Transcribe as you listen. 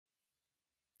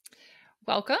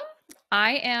Welcome.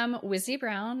 I am Wizzie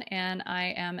Brown, and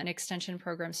I am an Extension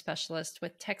Program Specialist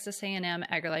with Texas A&M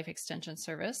AgriLife Extension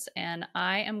Service, and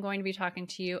I am going to be talking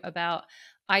to you about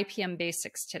IPM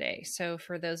Basics today. So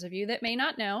for those of you that may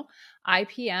not know,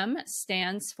 IPM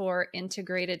stands for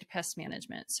Integrated Pest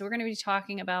Management. So we're going to be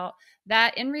talking about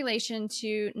that in relation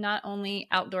to not only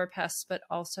outdoor pests, but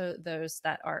also those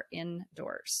that are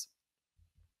indoors.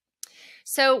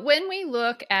 So when we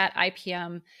look at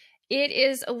IPM, it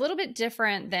is a little bit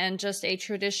different than just a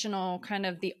traditional kind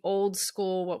of the old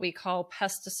school, what we call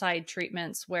pesticide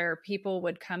treatments, where people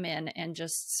would come in and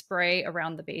just spray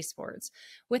around the baseboards.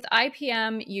 With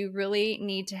IPM, you really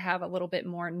need to have a little bit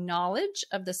more knowledge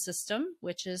of the system,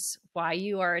 which is why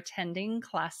you are attending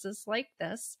classes like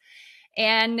this.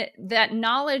 And that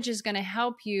knowledge is going to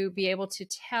help you be able to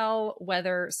tell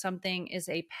whether something is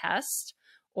a pest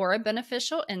or a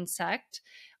beneficial insect,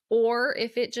 or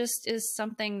if it just is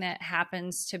something that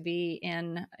happens to be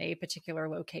in a particular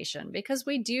location. Because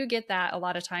we do get that a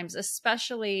lot of times,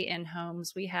 especially in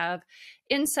homes. We have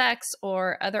insects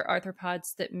or other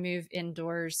arthropods that move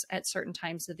indoors at certain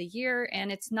times of the year. And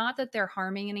it's not that they're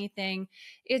harming anything,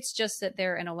 it's just that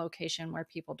they're in a location where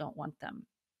people don't want them.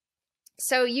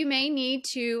 So you may need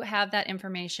to have that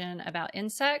information about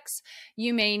insects.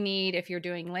 You may need, if you're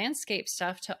doing landscape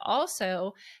stuff, to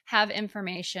also have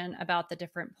information about the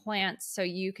different plants so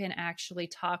you can actually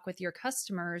talk with your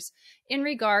customers in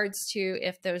regards to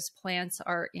if those plants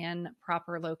are in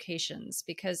proper locations.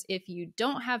 Because if you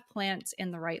don't have plants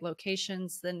in the right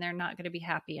locations, then they're not going to be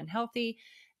happy and healthy,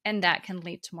 and that can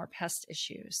lead to more pest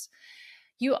issues.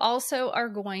 You also are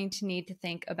going to need to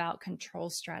think about control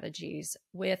strategies.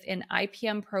 With an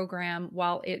IPM program,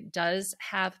 while it does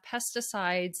have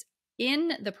pesticides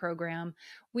in the program,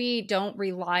 we don't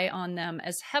rely on them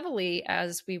as heavily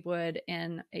as we would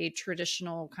in a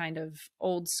traditional kind of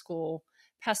old school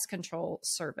pest control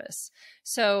service.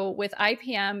 So with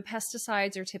IPM,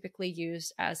 pesticides are typically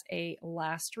used as a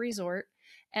last resort.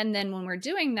 And then when we're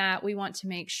doing that, we want to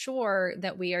make sure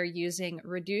that we are using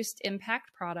reduced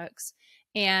impact products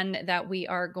and that we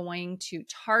are going to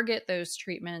target those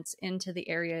treatments into the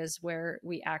areas where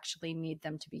we actually need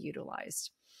them to be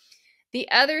utilized.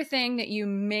 The other thing that you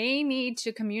may need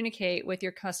to communicate with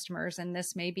your customers, and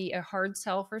this may be a hard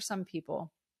sell for some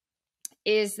people,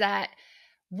 is that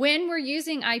when we're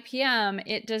using IPM,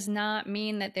 it does not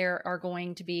mean that there are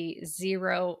going to be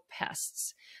zero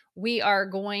pests. We are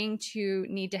going to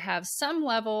need to have some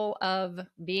level of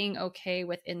being okay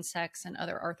with insects and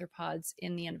other arthropods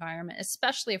in the environment,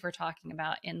 especially if we're talking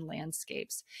about in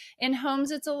landscapes. In homes,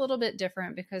 it's a little bit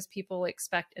different because people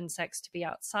expect insects to be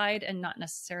outside and not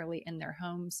necessarily in their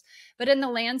homes. But in the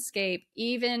landscape,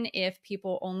 even if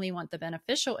people only want the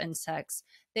beneficial insects,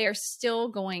 they are still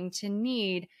going to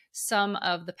need some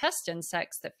of the pest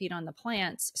insects that feed on the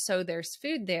plants, so there's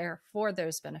food there for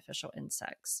those beneficial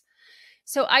insects.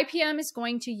 So IPM is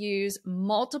going to use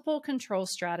multiple control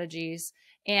strategies,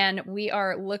 and we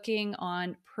are looking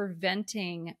on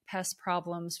preventing pest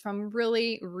problems from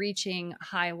really reaching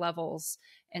high levels.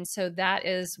 And so that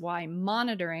is why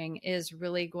monitoring is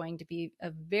really going to be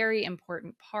a very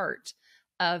important part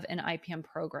of an IPM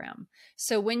program.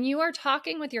 So when you are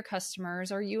talking with your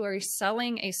customers or you are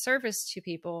selling a service to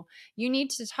people, you need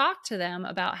to talk to them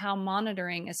about how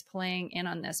monitoring is playing in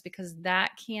on this, because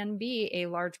that can be a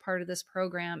large part of this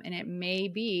program, and it may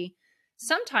be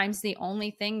sometimes the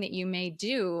only thing that you may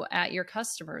do at your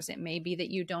customers. It may be that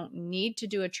you don't need to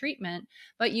do a treatment,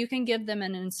 but you can give them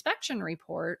an inspection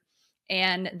report,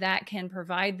 and that can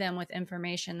provide them with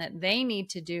information that they need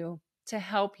to do to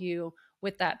help you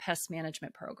with that pest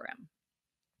management program.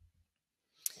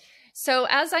 So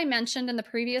as I mentioned in the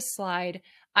previous slide,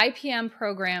 IPM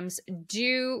programs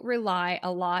do rely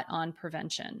a lot on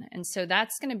prevention. And so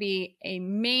that's going to be a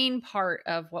main part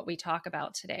of what we talk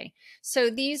about today.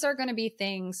 So these are going to be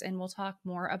things, and we'll talk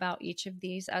more about each of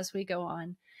these as we go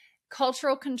on: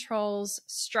 cultural controls,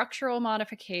 structural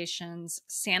modifications,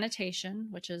 sanitation,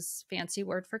 which is a fancy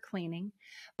word for cleaning,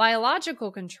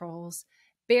 biological controls,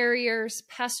 barriers,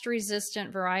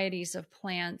 pest-resistant varieties of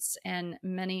plants, and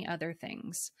many other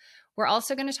things. We're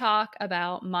also going to talk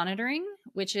about monitoring,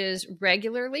 which is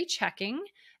regularly checking,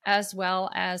 as well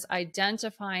as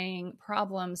identifying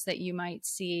problems that you might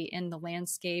see in the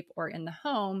landscape or in the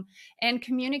home, and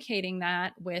communicating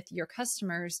that with your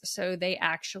customers so they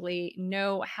actually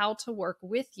know how to work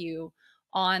with you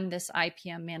on this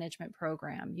IPM management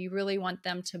program. You really want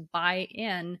them to buy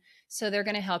in, so they're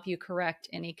going to help you correct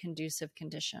any conducive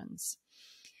conditions.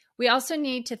 We also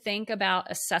need to think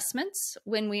about assessments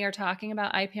when we are talking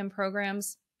about IPM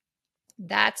programs.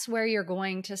 That's where you're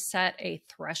going to set a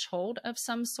threshold of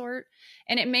some sort.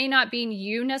 And it may not be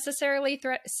you necessarily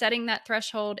setting that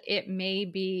threshold. It may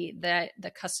be that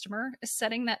the customer is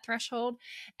setting that threshold.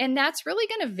 And that's really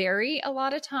going to vary a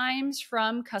lot of times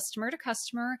from customer to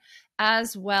customer,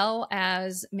 as well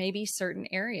as maybe certain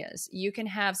areas. You can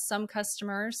have some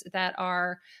customers that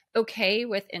are okay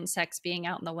with insects being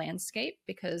out in the landscape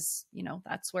because,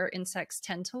 that's where insects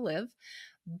tend to live.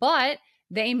 But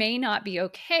they may not be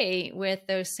okay with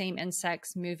those same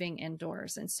insects moving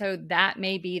indoors. And so that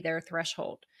may be their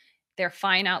threshold. They're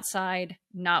fine outside,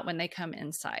 not when they come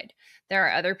inside. There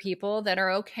are other people that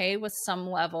are okay with some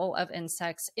level of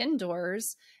insects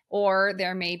indoors, or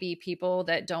there may be people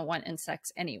that don't want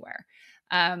insects anywhere.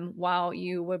 While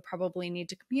you would probably need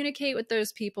to communicate with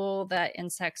those people that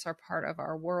insects are part of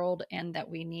our world and that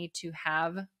we need to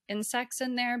have insects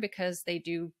in there because they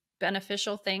do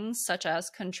beneficial things such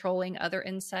as controlling other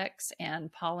insects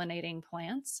and pollinating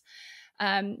plants.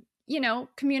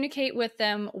 Communicate with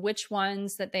them which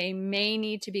ones that they may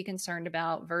need to be concerned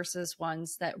about versus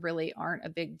ones that really aren't a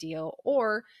big deal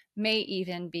or may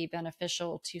even be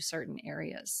beneficial to certain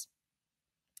areas.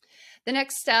 The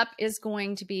next step is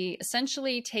going to be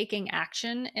essentially taking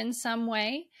action in some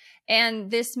way. And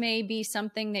this may be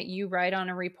something that you write on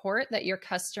a report that your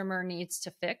customer needs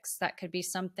to fix. That could be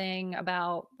something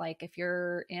about, like, if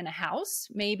you're in a house,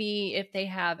 maybe if they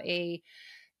have a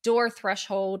door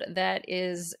threshold that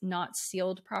is not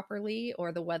sealed properly,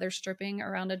 or the weather stripping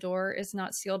around a door is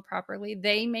not sealed properly,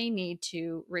 they may need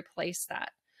to replace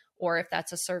that. Or if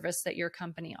that's a service that your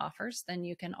company offers, then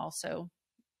you can also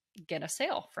get a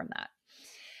sale from that.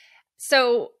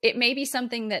 So it may be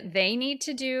something that they need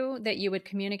to do that you would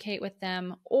communicate with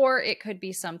them, or it could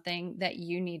be something that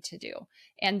you need to do.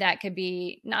 And that could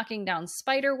be knocking down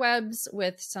spider webs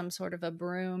with some sort of a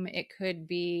broom. It could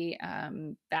be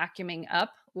vacuuming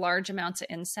up large amounts of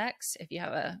insects. If you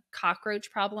have a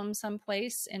cockroach problem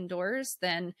someplace indoors,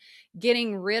 then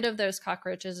getting rid of those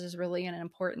cockroaches is really an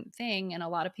important thing. And a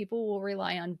lot of people will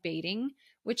rely on baiting,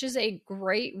 which is a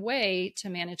great way to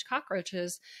manage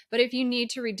cockroaches. But if you need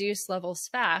to reduce levels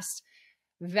fast,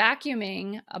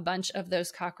 vacuuming a bunch of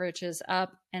those cockroaches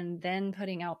up and then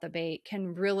putting out the bait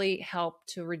can really help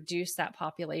to reduce that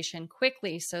population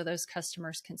quickly so those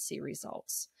customers can see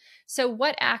results. So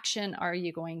what action are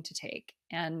you going to take?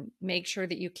 And make sure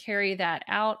that you carry that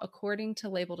out according to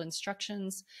labeled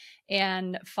instructions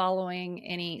and following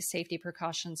any safety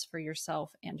precautions for yourself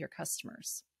and your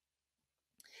customers.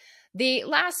 The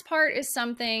last part is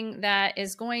something that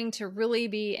is going to really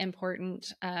be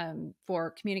important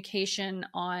for communication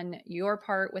on your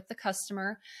part with the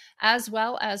customer, as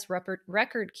well as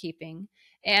record keeping,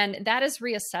 and that is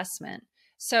reassessment.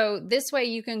 So this way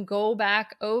you can go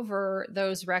back over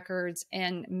those records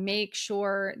and make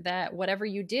sure that whatever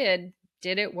you did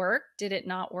it work? Did it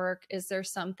not work? Is there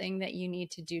something that you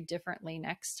need to do differently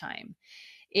next time?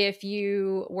 If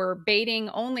you were baiting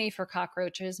only for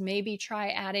cockroaches, maybe try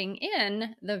adding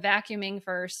in the vacuuming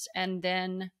first and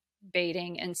then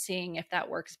baiting and seeing if that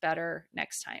works better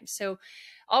next time. So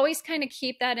always kind of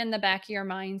keep that in the back of your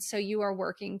mind so you are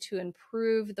working to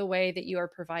improve the way that you are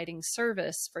providing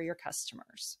service for your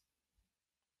customers.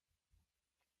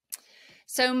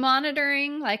 So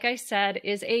monitoring, like I said,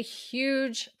 is a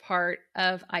huge part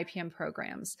of IPM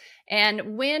programs.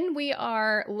 And when we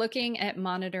are looking at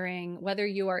monitoring, whether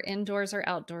you are indoors or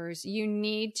outdoors, you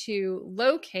need to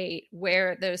locate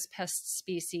where those pest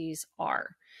species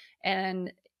are.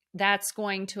 And that's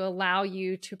going to allow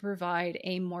you to provide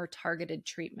a more targeted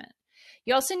treatment.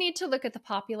 You also need to look at the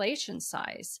population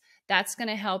size. That's going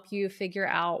to help you figure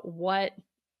out what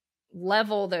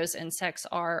level those insects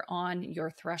are on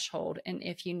your threshold and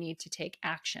if you need to take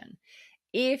action.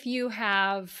 If you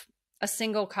have a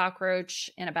single cockroach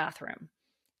in a bathroom,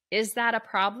 is that a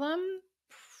problem?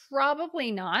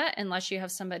 Probably not, unless you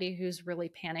have somebody who's really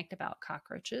panicked about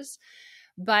cockroaches.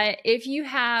 But if you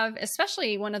have,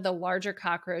 especially one of the larger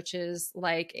cockroaches,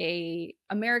 like a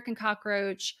American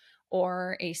cockroach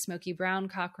or a smoky brown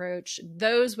cockroach,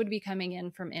 those would be coming in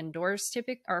from indoors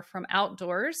or from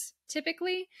outdoors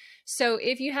typically. So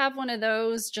if you have one of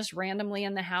those just randomly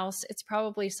in the house, it's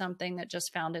probably something that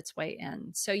just found its way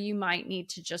in. So you might need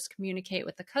to just communicate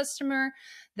with the customer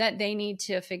that they need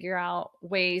to figure out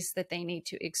ways that they need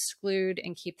to exclude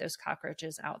and keep those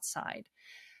cockroaches outside.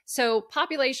 So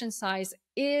population size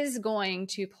is going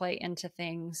to play into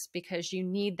things because you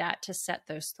need that to set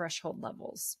those threshold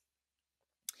levels.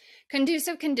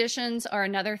 Conducive conditions are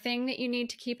another thing that you need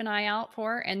to keep an eye out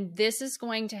for, and this is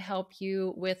going to help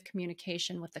you with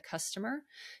communication with the customer.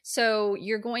 So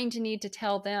you're going to need to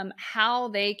tell them how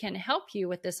they can help you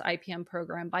with this IPM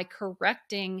program by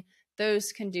correcting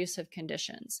those conducive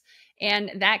conditions.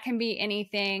 And that can be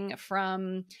anything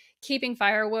from keeping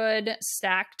firewood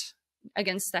stacked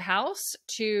against the house,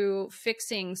 to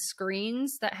fixing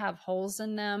screens that have holes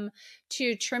in them,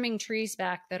 to trimming trees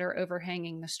back that are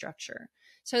overhanging the structure.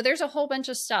 So there's a whole bunch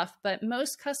of stuff, but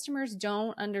most customers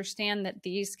don't understand that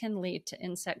these can lead to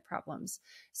insect problems.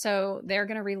 So they're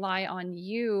going to rely on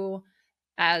you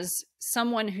as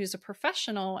someone who's a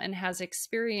professional and has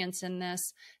experience in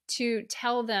this to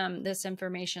tell them this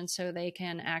information so they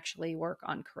can actually work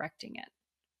on correcting it.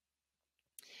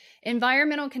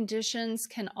 Environmental conditions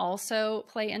can also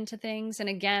play into things. And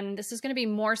again, this is going to be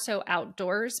more so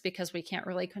outdoors because we can't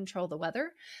really control the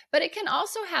weather, but it can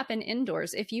also happen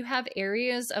indoors. If you have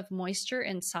areas of moisture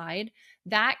inside,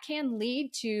 that can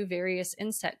lead to various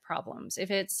insect problems.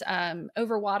 If it's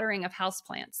overwatering of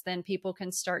houseplants, then people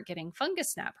can start getting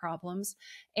fungus gnat problems,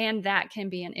 and that can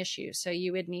be an issue. So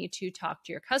you would need to talk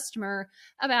to your customer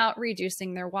about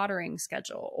reducing their watering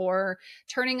schedule, or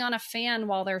turning on a fan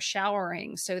while they're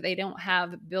showering so they don't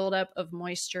have buildup of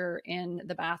moisture in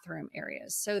the bathroom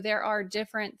areas. So there are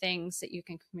different things that you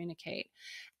can communicate.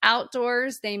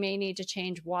 Outdoors, they may need to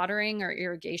change watering or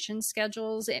irrigation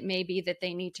schedules. It may be that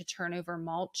they need to turn over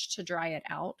mulch to dry it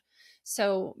out.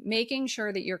 So making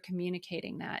sure that you're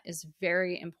communicating that is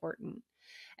very important.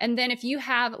 And then if you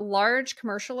have large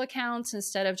commercial accounts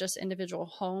instead of just individual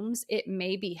homes, it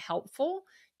may be helpful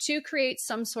to create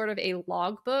some sort of a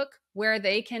logbook where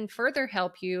they can further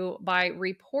help you by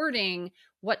reporting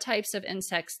what types of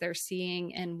insects they're seeing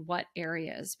in what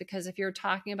areas. Because if you're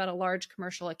talking about a large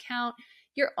commercial account,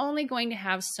 you're only going to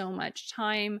have so much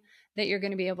time that you're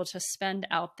going to be able to spend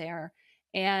out there.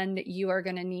 And you are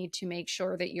going to need to make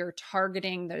sure that you're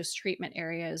targeting those treatment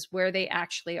areas where they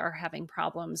actually are having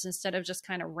problems, instead of just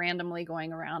kind of randomly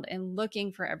going around and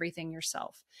looking for everything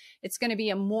yourself. It's going to be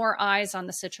a more eyes on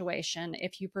the situation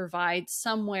if you provide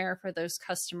somewhere for those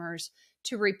customers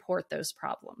to report those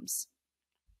problems.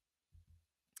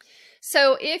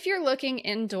 So if you're looking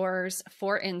indoors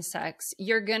for insects,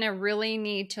 you're going to really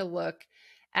need to look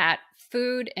at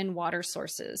food and water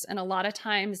sources. And a lot of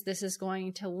times this is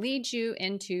going to lead you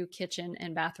into kitchen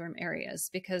and bathroom areas,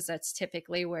 because that's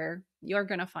typically where you're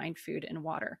going to find food and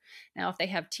water. Now, if they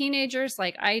have teenagers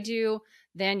like I do,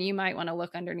 then you might want to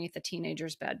look underneath the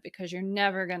teenager's bed, because you're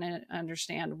never going to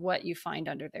understand what you find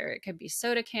under there. It could be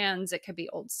soda cans, it could be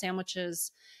old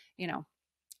sandwiches,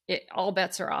 all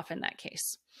bets are off in that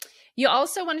case. You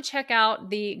also want to check out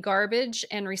the garbage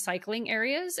and recycling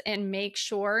areas and make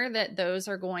sure that those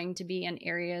are going to be in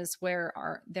areas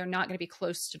where they're not going to be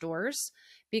close to doors,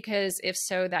 because if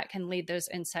so, that can lead those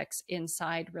insects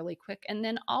inside really quick. And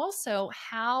then also,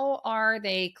 how are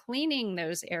they cleaning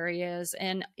those areas,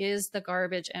 and is the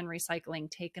garbage and recycling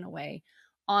taken away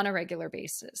on a regular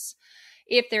basis?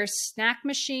 If there's snack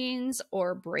machines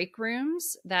or break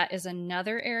rooms, that is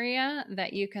another area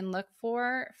that you can look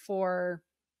for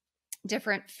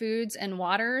different foods and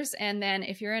waters. And then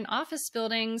if you're in office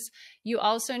buildings, you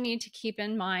also need to keep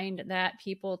in mind that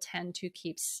people tend to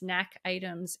keep snack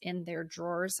items in their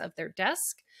drawers of their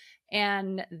desk.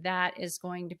 And that is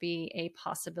going to be a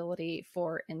possibility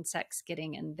for insects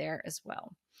getting in there as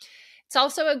well. It's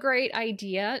also a great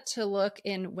idea to look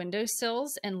in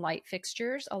windowsills and light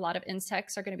fixtures. A lot of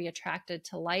insects are going to be attracted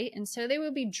to light, and so they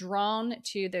will be drawn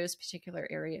to those particular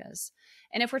areas.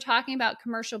 And if we're talking about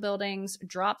commercial buildings,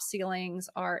 drop ceilings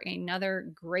are another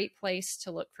great place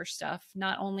to look for stuff,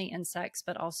 not only insects,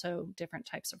 but also different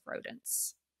types of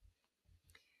rodents.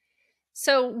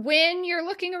 So when you're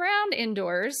looking around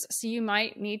indoors, so you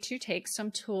might need to take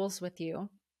some tools with you.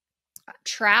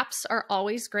 Traps are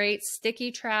always great.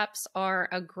 Sticky traps are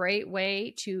a great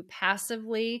way to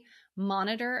passively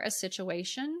monitor a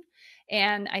situation.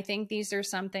 And I think these are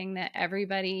something that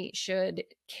everybody should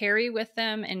carry with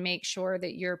them and make sure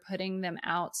that you're putting them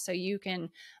out so you can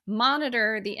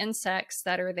monitor the insects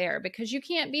that are there, because you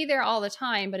can't be there all the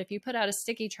time. But if you put out a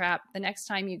sticky trap, the next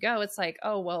time you go, it's like,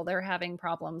 oh, well, they're having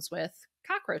problems with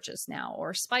cockroaches now,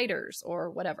 or spiders,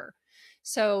 or whatever.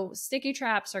 So sticky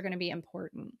traps are going to be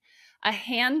important. A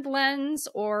hand lens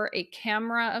or a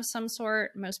camera of some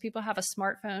sort. Most people have a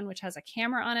smartphone which has a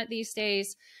camera on it these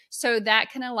days. So that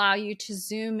can allow you to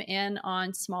zoom in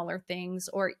on smaller things,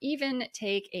 or even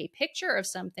take a picture of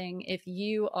something if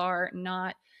you are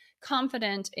not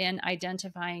confident in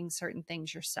identifying certain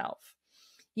things yourself.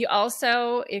 You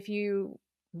also, if you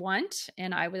want,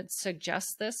 and I would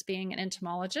suggest this being an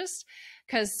entomologist,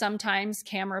 because sometimes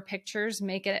camera pictures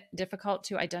make it difficult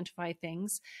to identify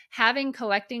things, having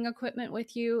collecting equipment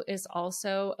with you is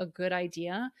also a good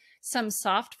idea. Some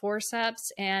soft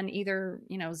forceps and either,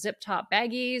 zip top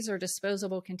baggies or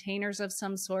disposable containers of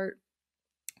some sort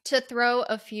to throw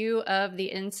a few of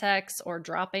the insects or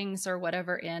droppings or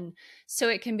whatever in so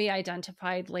it can be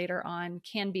identified later on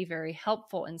can be very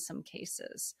helpful in some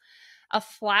cases. A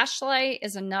flashlight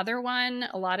is another one.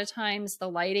 A lot of times the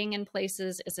lighting in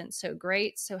places isn't so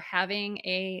great, so having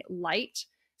a light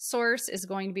source is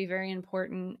going to be very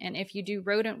important. And if you do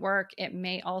rodent work, it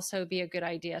may also be a good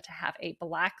idea to have a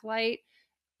black light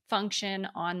function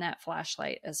on that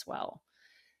flashlight as well.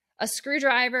 A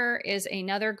screwdriver is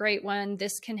another great one.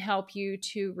 This can help you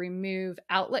to remove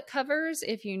outlet covers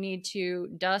if you need to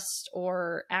dust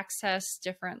or access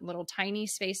different little tiny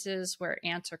spaces where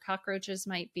ants or cockroaches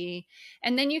might be.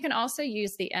 And then you can also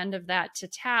use the end of that to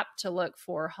tap to look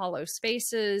for hollow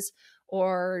spaces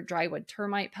or drywood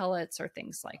termite pellets or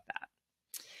things like that.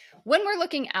 When we're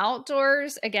looking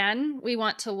outdoors, again, we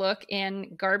want to look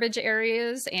in garbage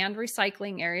areas and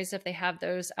recycling areas if they have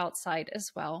those outside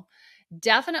as well.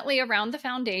 Definitely around the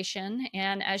foundation.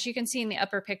 And as you can see in the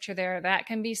upper picture there, that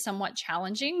can be somewhat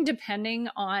challenging depending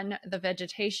on the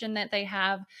vegetation that they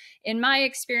have. In my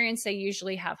experience, they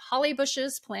usually have holly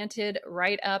bushes planted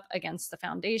right up against the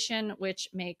foundation, which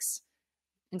makes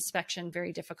inspection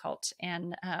very difficult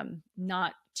and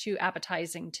not too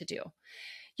appetizing to do.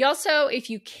 You also, if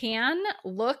you can,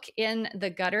 look in the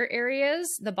gutter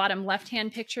areas. The bottom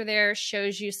left-hand picture there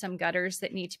shows you some gutters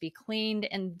that need to be cleaned,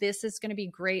 and this is going to be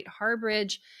great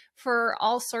harborage for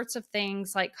all sorts of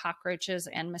things like cockroaches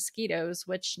and mosquitoes,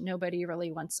 which nobody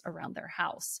really wants around their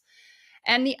house.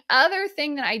 And the other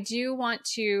thing that I do want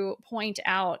to point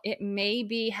out, it may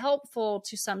be helpful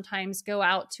to sometimes go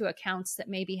out to accounts that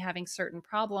may be having certain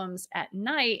problems at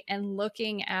night and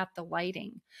looking at the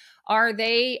lighting. Are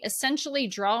they essentially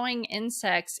drawing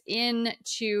insects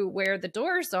into where the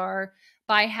doors are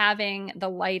by having the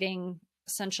lighting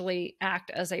essentially act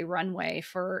as a runway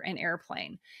for an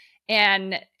airplane?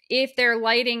 And if their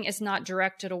lighting is not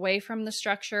directed away from the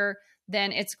structure,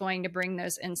 then it's going to bring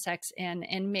those insects in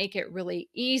and make it really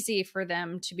easy for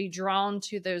them to be drawn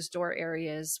to those door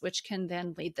areas, which can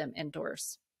then lead them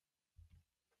indoors.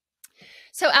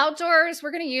 So outdoors,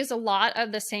 we're going to use a lot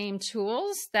of the same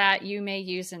tools that you may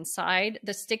use inside.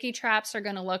 The sticky traps are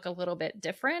going to look a little bit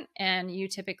different, and you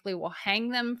typically will hang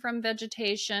them from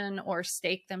vegetation or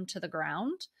stake them to the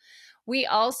ground. We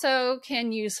also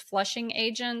can use flushing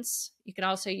agents. You can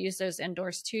also use those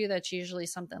indoors too. That's usually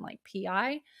something like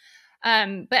PI.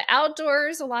 But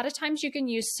outdoors, a lot of times you can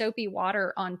use soapy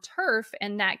water on turf,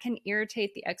 and that can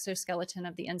irritate the exoskeleton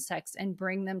of the insects and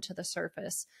bring them to the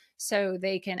surface so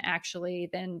they can actually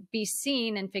then be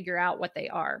seen and figure out what they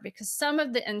are. Because some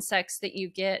of the insects that you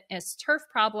get as turf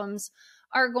problems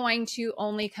are going to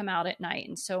only come out at night.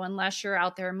 And so unless you're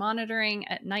out there monitoring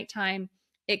at nighttime,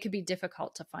 it could be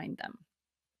difficult to find them.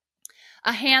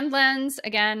 A hand lens,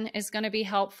 again, is going to be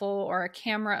helpful, or a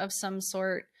camera of some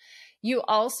sort. You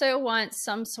also want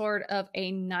some sort of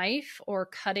a knife or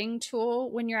cutting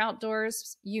tool when you're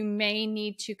outdoors. You may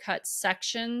need to cut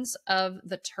sections of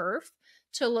the turf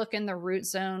to look in the root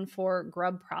zone for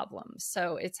grub problems.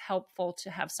 So it's helpful to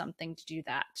have something to do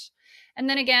that. And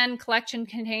then again, collection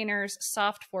containers,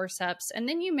 soft forceps, and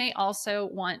then you may also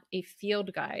want a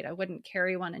field guide. I wouldn't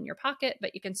carry one in your pocket,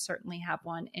 but you can certainly have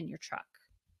one in your truck.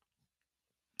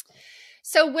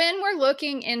 So when we're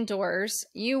looking indoors,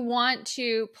 you want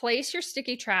to place your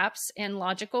sticky traps in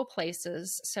logical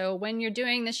places. So when you're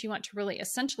doing this, you want to really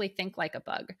essentially think like a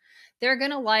bug. They're going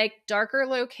to like darker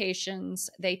locations.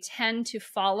 They tend to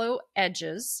follow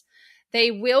edges.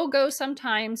 They will go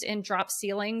sometimes in drop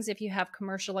ceilings. If you have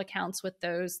commercial accounts with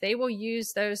those, they will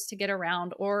use those to get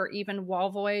around, or even wall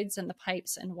voids and the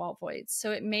pipes and wall voids.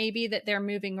 So it may be that they're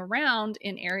moving around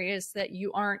in areas that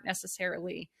you aren't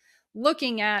necessarily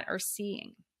looking at or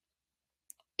seeing.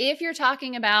 If you're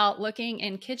talking about looking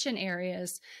in kitchen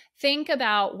areas, think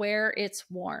about where it's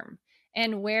warm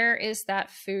and where is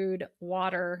that food,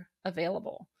 water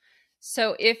available.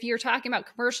 So if you're talking about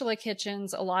commercial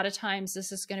kitchens, a lot of times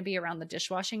this is going to be around the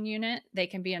dishwashing unit. They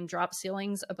can be in drop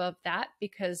ceilings above that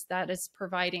because that is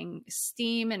providing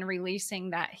steam and releasing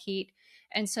that heat.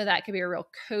 And so that could be a real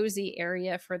cozy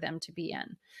area for them to be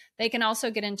in. They can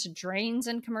also get into drains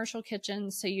in commercial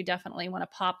kitchens. So you definitely want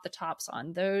to pop the tops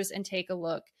on those and take a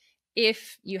look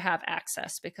if you have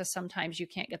access, because sometimes you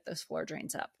can't get those floor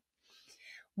drains up.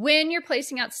 When you're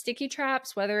placing out sticky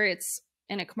traps, whether it's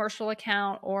in a commercial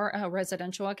account or a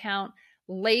residential account,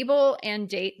 label and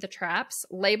date the traps.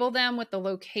 Label them with the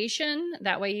location.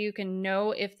 That way you can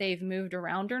know if they've moved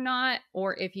around or not,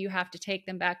 or if you have to take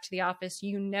them back to the office,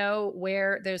 you know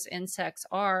where those insects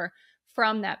are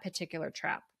from that particular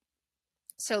trap.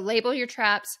 So label your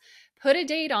traps, put a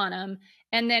date on them,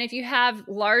 and then if you have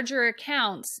larger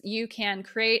accounts, you can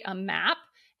create a map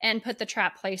and put the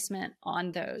trap placement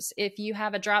on those. If you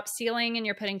have a drop ceiling and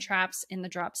you're putting traps in the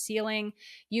drop ceiling,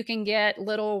 you can get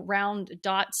little round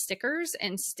dot stickers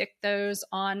and stick those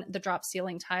on the drop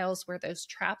ceiling tiles where those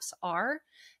traps are.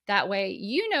 That way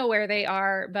you know where they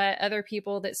are, but other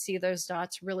people that see those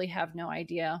dots really have no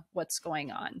idea what's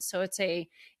going on. So it's a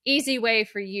easy way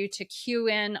for you to cue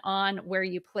in on where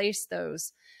you place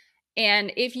those.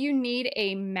 And if you need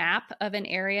a map of an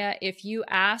area, if you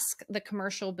ask the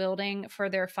commercial building for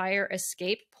their fire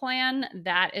escape plan,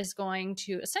 that is going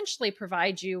to essentially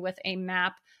provide you with a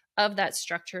map of that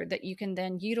structure that you can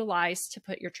then utilize to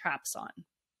put your traps on.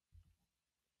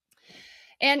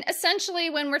 And essentially,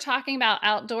 when we're talking about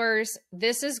outdoors,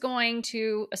 this is going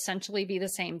to essentially be the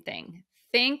same thing.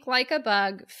 Think like a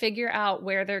bug, figure out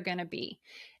where they're going to be.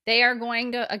 They are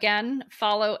going to, again,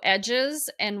 follow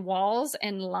edges and walls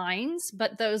and lines,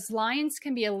 but those lines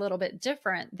can be a little bit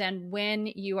different than when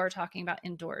you are talking about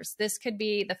indoors. This could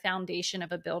be the foundation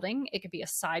of a building. It could be a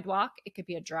sidewalk. It could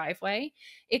be a driveway.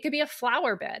 It could be a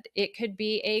flower bed. It could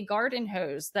be a garden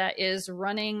hose that is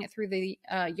running through the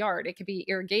yard. It could be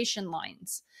irrigation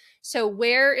lines. So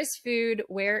where is food?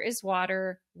 Where is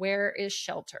water? Where is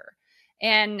shelter?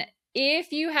 And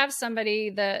if you have somebody,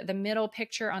 the middle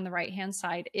picture on the right-hand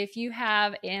side, if you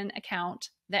have an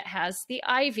account that has the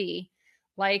ivy,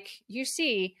 like you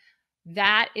see,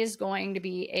 that is going to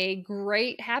be a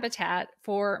great habitat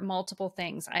for multiple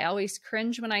things. I always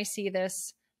cringe when I see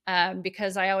this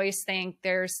because I always think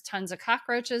there's tons of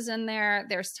cockroaches in there.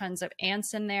 There's tons of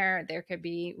ants in there. There could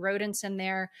be rodents in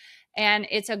there. And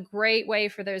it's a great way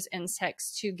for those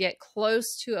insects to get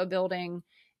close to a building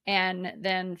and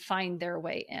then find their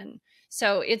way in.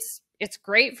 So it's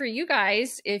great for you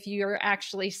guys if you're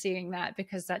actually seeing that,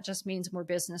 because that just means more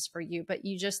business for you. But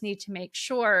you just need to make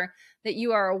sure that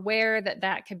you are aware that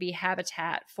that could be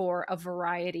habitat for a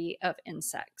variety of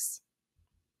insects.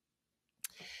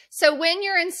 So when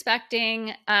you're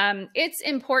inspecting, it's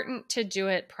important to do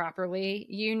it properly.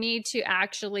 You need to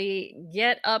actually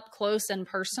get up close and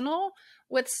personal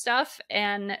with stuff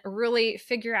and really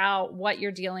figure out what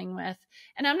you're dealing with.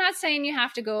 And I'm not saying you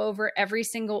have to go over every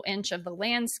single inch of the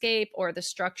landscape or the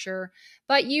structure,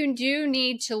 but you do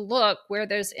need to look where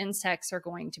those insects are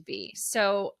going to be.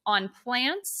 So on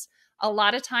plants, a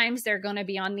lot of times they're going to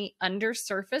be on the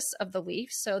undersurface of the leaf.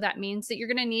 So that means that you're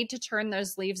going to need to turn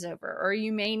those leaves over, or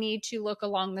you may need to look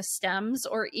along the stems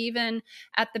or even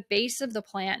at the base of the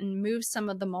plant and move some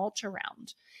of the mulch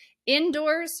around.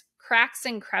 Indoors, cracks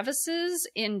and crevices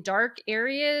in dark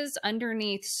areas,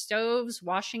 underneath stoves,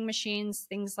 washing machines,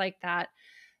 things like that,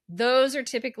 those are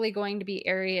typically going to be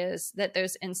areas that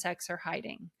those insects are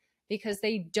hiding because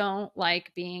they don't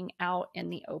like being out in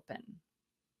the open.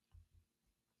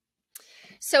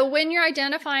 So when you're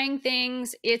identifying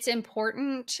things, it's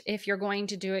important, if you're going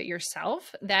to do it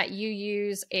yourself, that you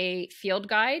use a field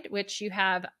guide, which you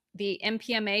have the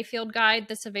MPMA field guide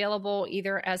that's available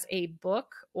either as a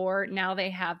book, or now they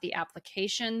have the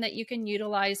application that you can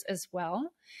utilize as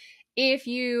well. If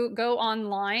you go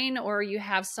online or you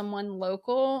have someone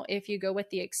local, if you go with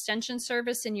the extension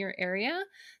service in your area,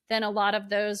 then a lot of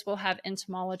those will have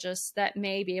entomologists that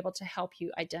may be able to help you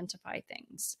identify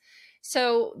things.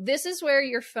 So this is where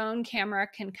your phone camera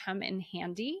can come in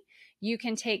handy. You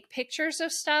can take pictures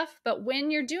of stuff, but when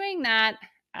you're doing that,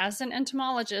 as an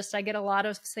entomologist, I get a lot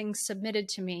of things submitted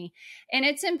to me, and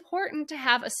it's important to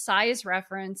have a size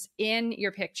reference in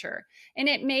your picture. And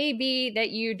it may be that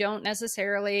you don't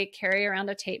necessarily carry around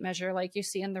a tape measure like you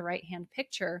see in the right-hand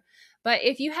picture, but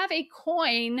if you have a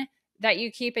coin that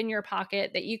you keep in your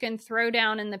pocket that you can throw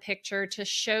down in the picture to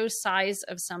show size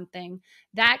of something,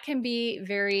 that can be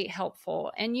very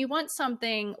helpful. And you want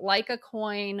something like a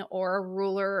coin or a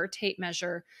ruler or tape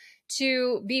measure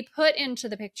to be put into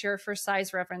the picture for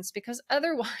size reference, because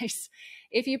otherwise,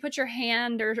 if you put your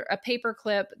hand or a paper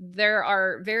clip, there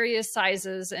are various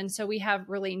sizes, and so we have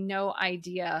really no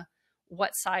idea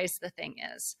what size the thing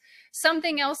is.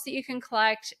 Something else that you can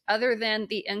collect other than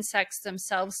the insects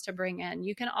themselves to bring in,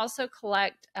 you can also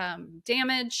collect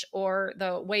damage or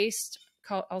the waste,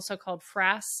 also called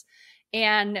frass,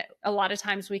 and a lot of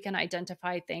times we can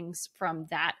identify things from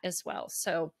that as well.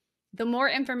 So the more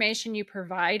information you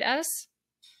provide us,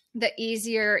 the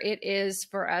easier it is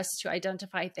for us to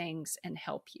identify things and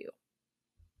help you.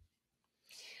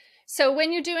 So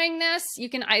when you're doing this, you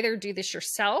can either do this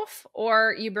yourself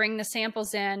or you bring the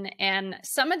samples in, and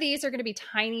some of these are going to be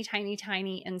tiny, tiny,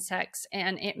 tiny insects,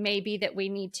 and it may be that we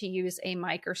need to use a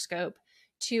microscope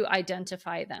to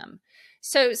identify them.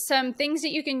 So some things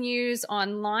that you can use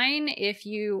online if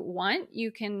you want,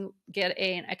 you can get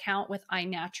an account with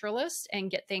iNaturalist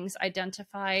and get things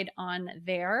identified on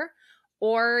there.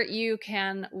 or you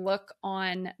can look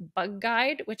on Bug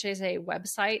Guide, which is a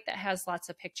website that has lots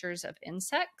of pictures of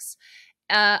insects.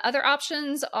 Other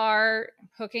options are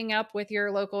hooking up with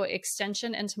your local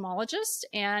extension entomologist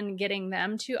and getting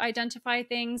them to identify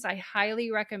things. I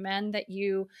highly recommend that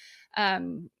you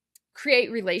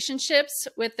create relationships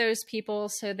with those people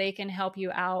so they can help you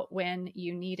out when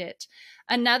you need it.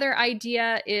 Another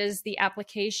idea is the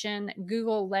application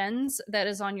Google Lens that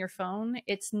is on your phone.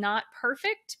 It's not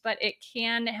perfect, but it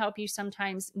can help you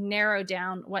sometimes narrow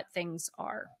down what things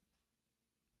are.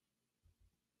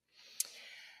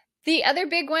 The other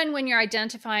big one when you're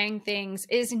identifying things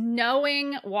is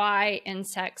knowing why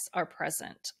insects are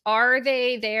present. Are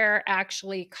they there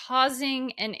actually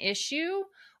causing an issue,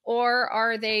 or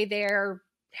are they there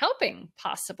helping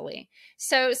possibly?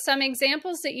 So some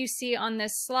examples that you see on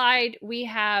this slide, we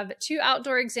have two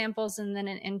outdoor examples and then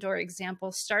an indoor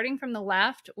example. Starting from the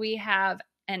left, we have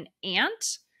an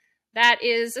ant that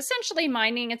is essentially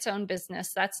minding its own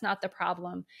business. That's not the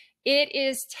problem. It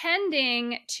is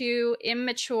tending to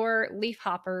immature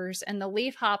leafhoppers, and the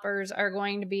leafhoppers are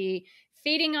going to be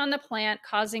feeding on the plant,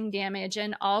 causing damage,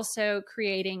 and also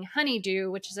creating honeydew,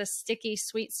 which is a sticky,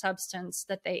 sweet substance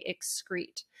that they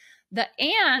excrete. The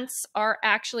ants are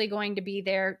actually going to be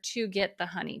there to get the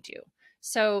honeydew.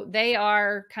 So they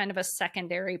are kind of a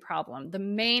secondary problem. The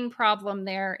main problem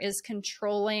there is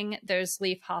controlling those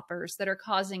leafhoppers that are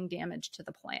causing damage to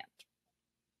the plant.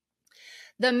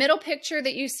 The middle picture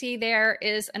that you see there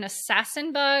is an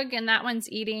assassin bug, and that one's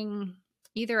eating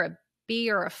either a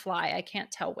bee or a fly. I can't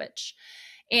tell which.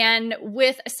 And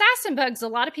with assassin bugs, a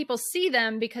lot of people see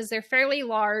them because they're fairly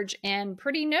large and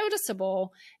pretty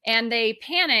noticeable, and they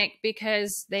panic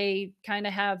because they kind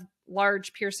of have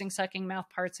large piercing sucking mouth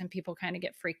parts and people kind of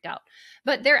get freaked out.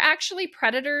 But they're actually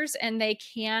predators and they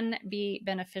can be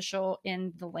beneficial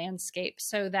in the landscape.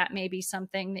 So that may be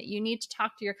something that you need to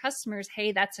talk to your customers.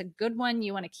 Hey, that's a good one.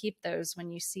 You want to keep those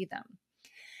when you see them.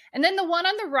 And then the one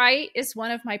on the right is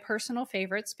one of my personal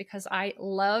favorites because I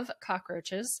love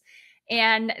cockroaches.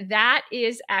 And that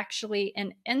is actually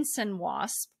an ensign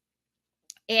wasp.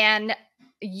 And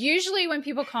usually when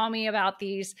people call me about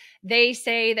these, they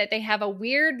say that they have a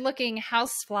weird looking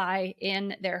housefly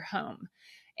in their home.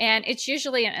 And it's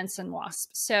usually an ensign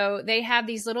wasp. So they have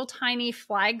these little tiny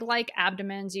flag-like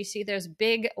abdomens. You see those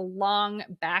big, long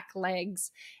back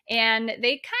legs. And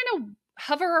they kind of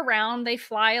hover around. They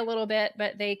fly a little bit,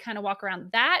 but they kind of walk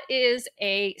around. That is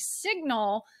a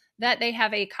signal that they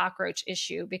have a cockroach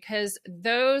issue because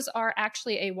those are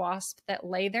actually a wasp that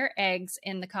lay their eggs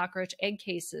in the cockroach egg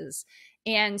cases.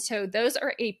 And so those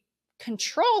are a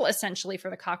control essentially for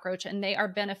the cockroach, and they are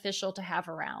beneficial to have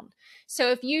around.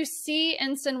 So if you see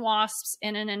ensign wasps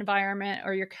in an environment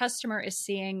or your customer is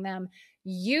seeing them,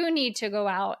 you need to go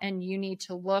out and you need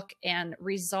to look and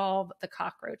resolve the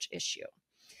cockroach issue.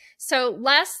 So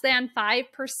less than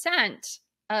 5%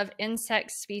 of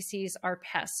insect species are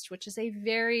pests, which is a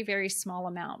very, very small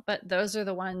amount, but those are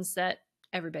the ones that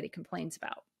everybody complains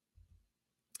about.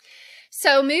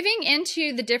 So moving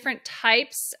into the different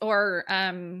types or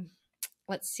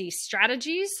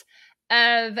strategies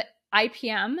of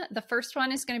IPM, the first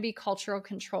one is going to be cultural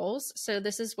controls. So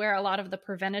this is where a lot of the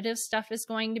preventative stuff is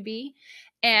going to be.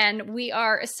 And we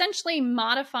are essentially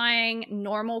modifying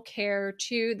normal care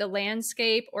to the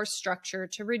landscape or structure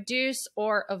to reduce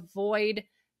or avoid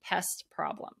pest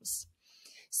problems.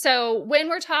 So when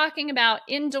we're talking about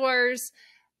indoors,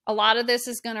 a lot of this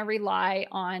is going to rely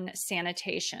on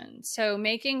sanitation. So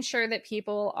making sure that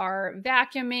people are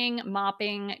vacuuming,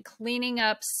 mopping, cleaning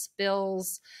up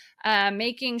spills,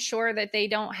 making sure that they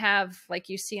don't have, like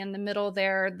you see in the middle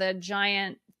there, the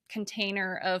giant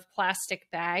container of plastic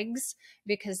bags,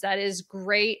 because that is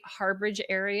great harborage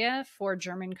area for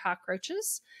German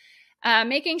cockroaches.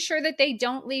 Making sure that they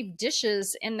don't leave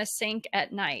dishes in the sink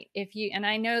at night. And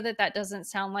I know that that doesn't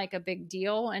sound like a big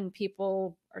deal, and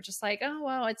people are just like, oh,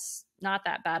 well, it's not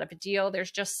that bad of a deal.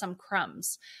 There's just some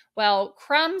crumbs. Well,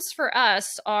 crumbs for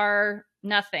us are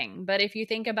nothing. But if you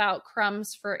think about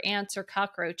crumbs for ants or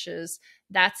cockroaches,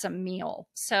 that's a meal.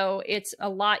 So it's a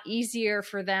lot easier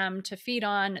for them to feed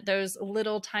on those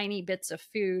little tiny bits of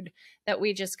food that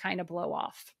we just kind of blow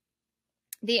off.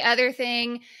 The other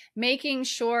thing, making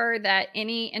sure that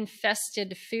any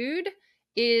infested food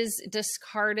is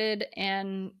discarded,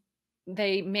 and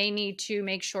they may need to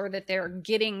make sure that they're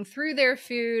getting through their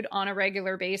food on a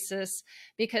regular basis,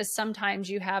 because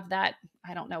sometimes you have that,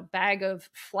 I don't know, bag of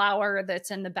flour that's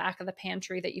in the back of the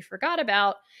pantry that you forgot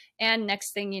about, and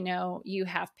next thing you know, you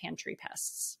have pantry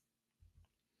pests.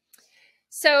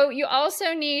 So you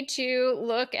also need to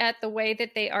look at the way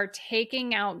that they are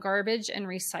taking out garbage and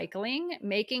recycling,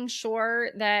 making sure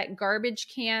that garbage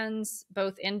cans,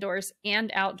 both indoors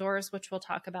and outdoors, which we'll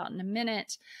talk about in a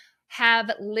minute, have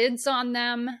lids on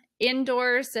them.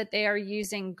 Indoors, that they are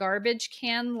using garbage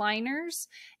can liners.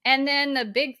 And then the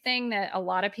big thing that a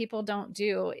lot of people don't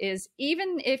do is,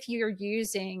 even if you're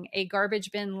using a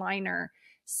garbage bin liner,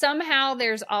 somehow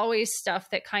there's always stuff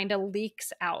that kind of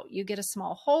leaks out. You get a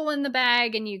small hole in the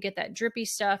bag and you get that drippy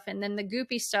stuff, and then the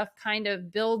goopy stuff kind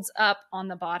of builds up on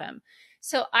the bottom.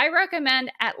 So I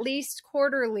recommend at least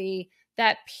quarterly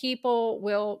that people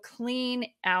will clean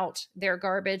out their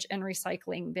garbage and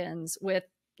recycling bins with,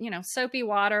 soapy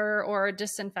water or a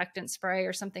disinfectant spray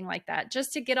or something like that,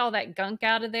 just to get all that gunk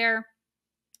out of there.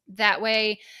 That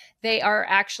way they are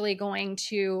actually going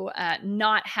to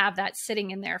not have that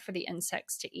sitting in there for the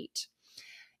insects to eat.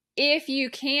 If you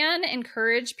can,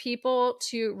 encourage people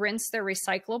to rinse their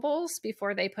recyclables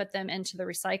before they put them into the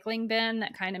recycling bin.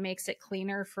 That kind of makes it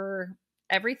cleaner for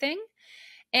everything.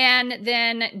 And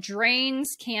then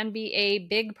drains can be a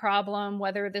big problem,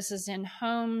 whether this is in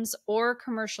homes or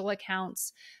commercial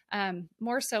accounts,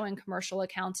 more so in commercial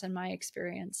accounts in my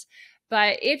experience.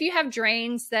 But if you have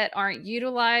drains that aren't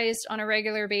utilized on a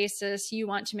regular basis, you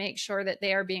want to make sure that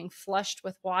they are being flushed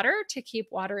with water to keep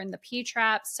water in the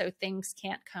P-traps so things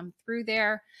can't come through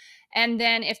there. And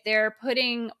then if they're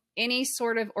putting any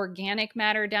sort of organic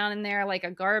matter down in there, like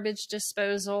a garbage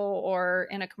disposal, or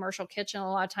in a commercial kitchen,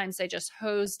 a lot of times they just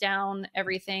hose down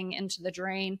everything into the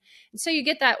drain. And so you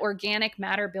get that organic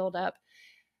matter buildup.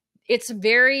 It's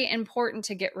very important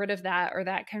to get rid of that, or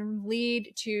that can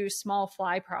lead to small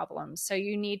fly problems. So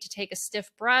you need to take a stiff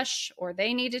brush, or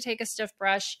they need to take a stiff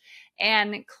brush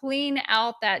and clean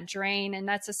out that drain. And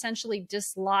that's essentially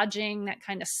dislodging that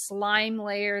kind of slime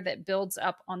layer that builds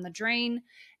up on the drain.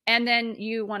 And then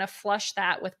you want to flush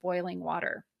that with boiling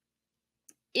water.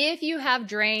 If you have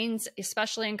drains,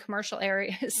 especially in commercial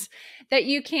areas, that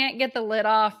you can't get the lid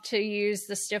off to use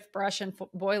the stiff brush and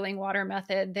boiling water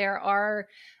method, there are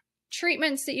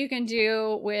treatments that you can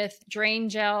do with drain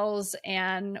gels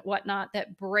and whatnot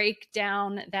that break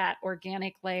down that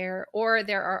organic layer, or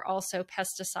there are also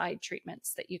pesticide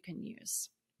treatments that you can use.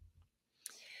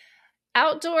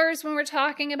 Outdoors, when we're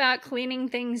talking about cleaning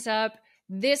things up,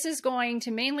 this is going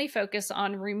to mainly focus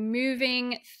on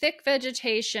removing thick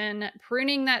vegetation,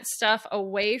 pruning that stuff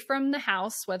away from the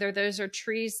house, whether those are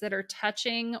trees that are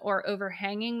touching or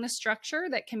overhanging the structure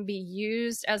that can be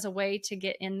used as a way to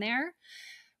get in there.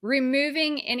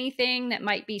 Removing anything that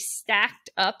might be stacked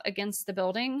up against the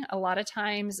building. A lot of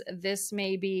times this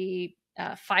may be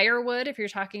firewood. If you're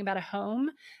talking about a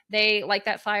home, they like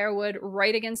that firewood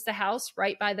right against the house,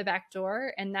 right by the back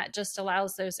door. And that just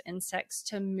allows those insects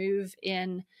to move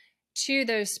in to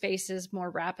those spaces more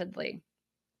rapidly.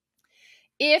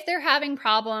 If they're having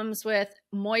problems with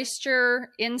moisture,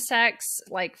 insects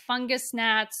like fungus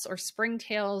gnats or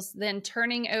springtails, then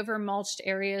turning over mulched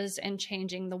areas and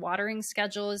changing the watering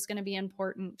schedule is going to be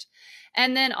important.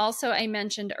 And then also, I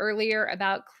mentioned earlier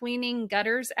about cleaning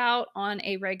gutters out on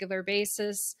a regular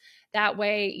basis. That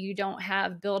way you don't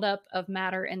have buildup of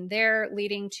matter in there,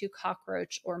 leading to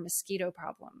cockroach or mosquito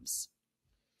problems.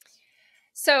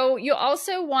 So you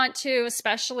also want to,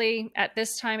 especially at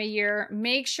this time of year,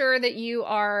 make sure that you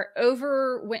are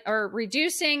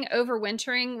reducing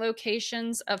overwintering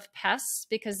locations of pests,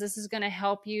 because this is going to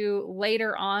help you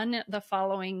later on the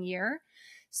following year.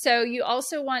 So you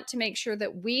also want to make sure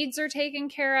that weeds are taken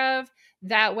care of.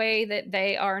 That way that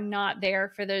they are not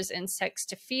there for those insects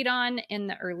to feed on in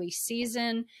the early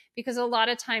season, because a lot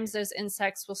of times those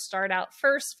insects will start out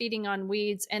first feeding on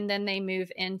weeds and then they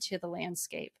move into the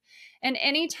landscape. And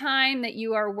anytime that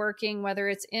you are working, whether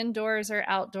it's indoors or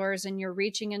outdoors, and you're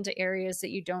reaching into areas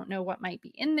that you don't know what might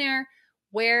be in there,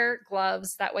 wear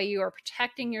gloves. That way you are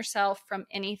protecting yourself from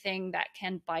anything that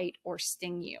can bite or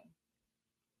sting you.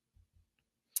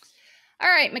 All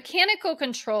right, mechanical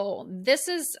control. This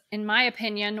is, in my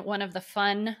opinion, one of the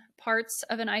fun parts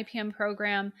of an IPM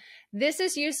program. This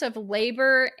is use of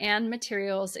labor and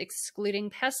materials, excluding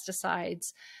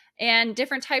pesticides, and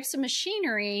different types of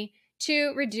machinery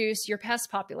to reduce your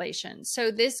pest population. So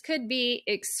this could be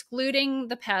excluding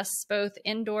the pests both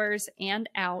indoors and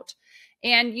out,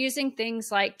 and using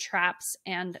things like traps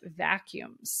and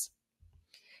vacuums.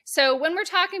 So when we're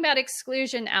talking about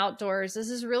exclusion outdoors, this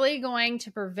is really going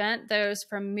to prevent those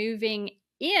from moving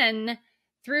in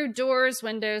through doors,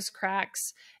 windows,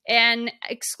 cracks. And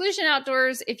exclusion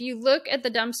outdoors, if you look at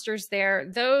the dumpsters there,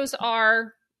 those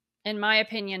are, in my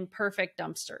opinion, perfect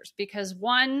dumpsters, because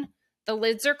one, the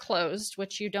lids are closed,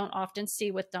 which you don't often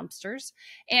see with dumpsters.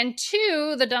 And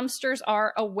 2, the dumpsters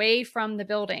are away from the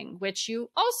building, which you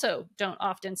also don't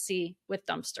often see with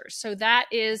dumpsters. So that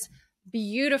is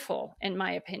beautiful, in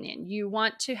my opinion. You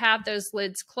want to have those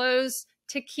lids closed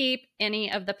to keep any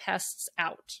of the pests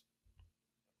out.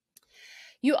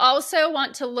 You also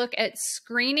want to look at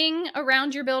screening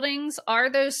around your buildings. Are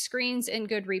those screens in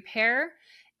good repair?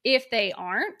 If they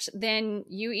aren't, then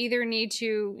you either need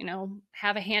to,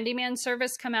 have a handyman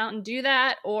service come out and do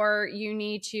that, or you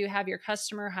need to have your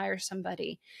customer hire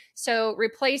somebody. So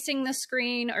replacing the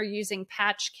screen or using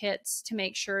patch kits to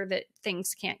make sure that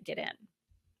things can't get in.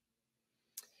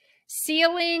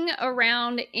 Sealing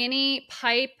around any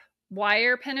pipe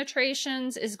wire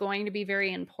penetrations is going to be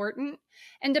very important.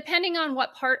 And depending on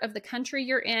what part of the country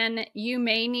you're in, you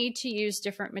may need to use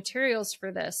different materials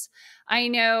for this. I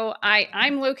know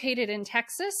I'm located in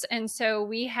Texas, and so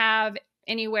we have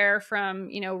anywhere from,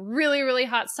 really, really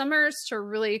hot summers to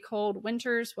really cold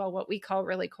winters. Well, what we call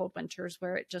really cold winters,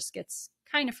 where it just gets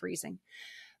kind of freezing.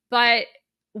 But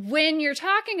when you're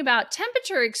talking about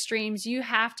temperature extremes, you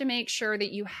have to make sure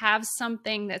that you have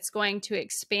something that's going to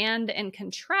expand and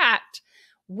contract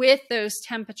with those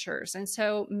temperatures. And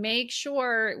so make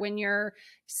sure when you're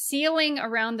sealing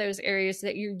around those areas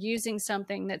that you're using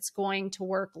something that's going to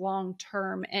work long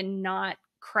term and not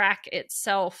crack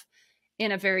itself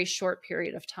in a very short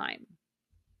period of time.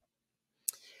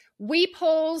 Weep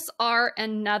holes are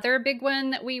another big one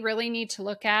that we really need to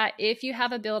look at. If you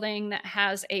have a building that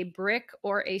has a brick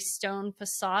or a stone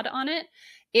facade on it,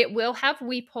 it will have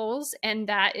weep holes, and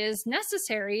that is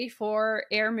necessary for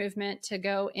air movement to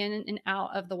go in and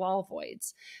out of the wall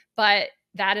voids. But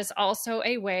that is also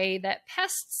a way that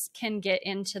pests can get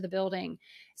into the building.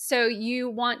 So you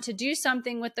want to do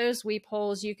something with those weep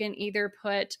holes. You can either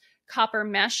put copper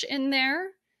mesh in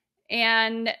there,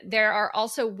 and there are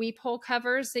also weep hole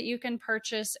covers that you can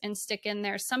purchase and stick in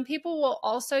there. Some people will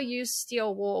also use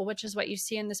steel wool, which is what you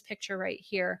see in this picture right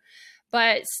here.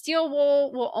 But steel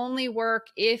wool will only work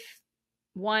if,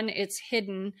 one, it's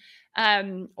hidden,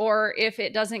 or if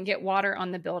it doesn't get water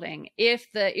on the building. If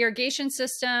the irrigation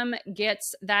system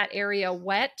gets that area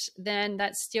wet, then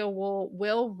that steel wool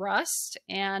will rust,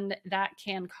 and that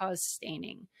can cause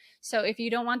staining. So if you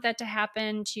don't want that to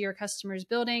happen to your customer's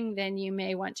building, then you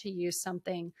may want to use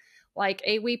something like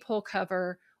a weep hole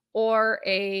cover or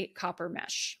a copper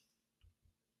mesh.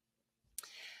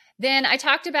 Then I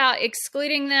talked about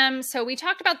excluding them. So we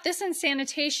talked about this in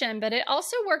sanitation, but it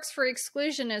also works for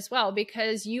exclusion as well,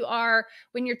 because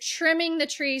when you're trimming the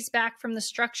trees back from the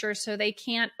structure so they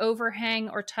can't overhang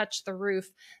or touch the roof,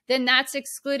 then that's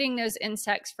excluding those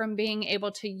insects from being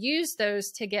able to use those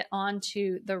to get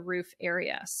onto the roof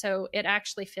area. So it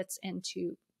actually fits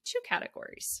into 2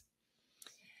 categories.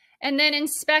 And then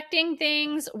inspecting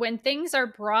things when things are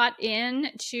brought in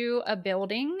to a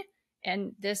building,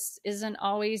 and this isn't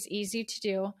always easy to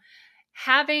do,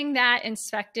 having that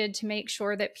inspected to make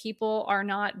sure that people are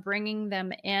not bringing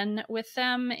them in with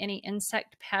them, any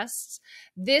insect pests.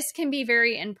 This can be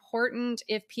very important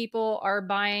if people are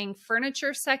buying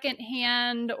furniture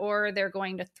secondhand or they're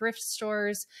going to thrift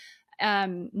stores.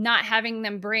 Not having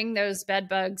them bring those bed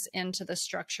bugs into the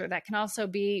structure. That can also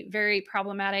be very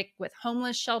problematic with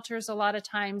homeless shelters a lot of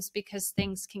times, because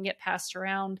things can get passed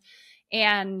around,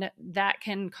 and that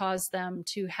can cause them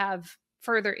to have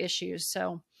further issues.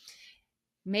 So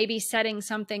maybe setting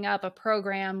something up, a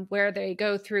program where they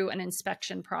go through an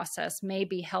inspection process, may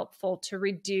be helpful to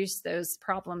reduce those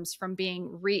problems from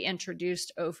being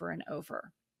reintroduced over and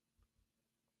over.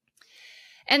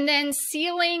 And then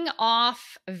sealing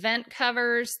off vent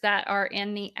covers that are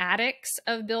in the attics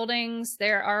of buildings.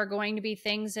 There are going to be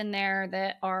things in there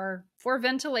that are for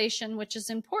ventilation, which is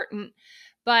important,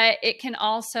 but it can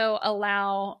also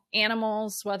allow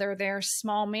animals, whether they're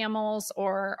small mammals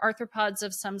or arthropods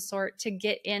of some sort, to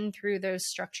get in through those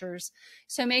structures.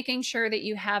 So making sure that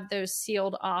you have those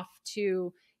sealed off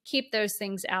to keep those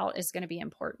things out is going to be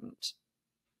important.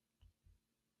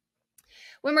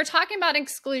 When we're talking about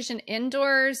exclusion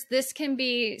indoors, this can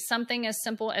be something as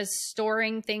simple as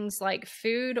storing things like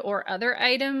food or other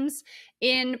items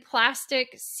in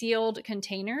plastic sealed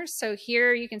containers. So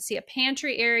here you can see a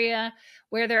pantry area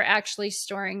where they're actually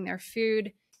storing their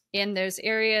food in those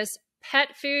areas.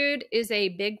 Pet food is a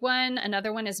big one.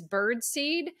 Another one is bird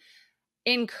seed.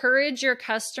 Encourage your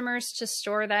customers to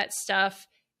store that stuff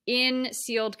in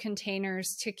sealed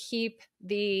containers to keep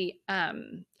the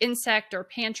insect or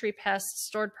pantry pests,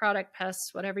 stored product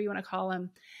pests, whatever you want to call them,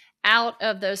 out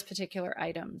of those particular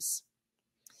items.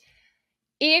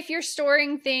 If you're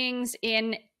storing things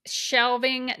in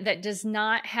shelving that does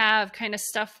not have kind of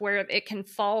stuff where it can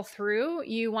fall through.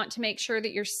 You want to make sure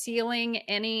that you're sealing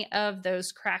any of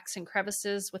those cracks and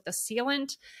crevices with a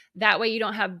sealant. That way you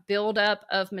don't have buildup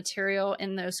of material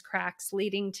in those cracks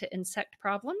leading to insect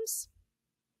problems.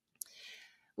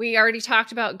 We already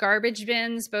talked about garbage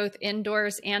bins, both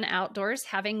indoors and outdoors,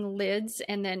 having lids,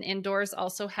 and then indoors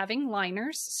also having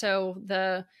liners. So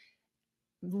the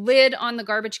lid on the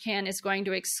garbage can is going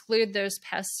to exclude those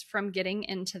pests from getting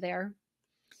into there.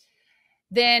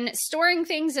 Then storing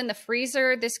things in the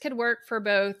freezer. This could work for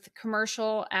both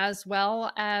commercial as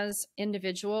well as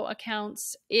individual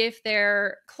accounts. If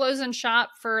they're closing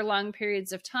shop for long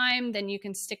periods of time, then you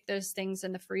can stick those things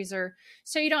in the freezer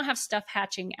so you don't have stuff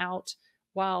hatching out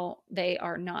while they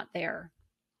are not there.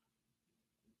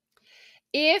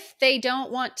 If they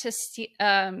don't want to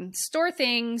store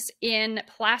things in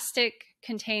plastic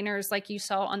containers like you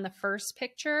saw on the first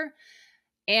picture,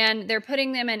 and they're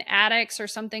putting them in attics or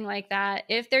something like that,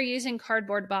 if they're using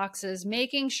cardboard boxes,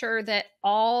 making sure that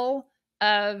all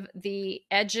of the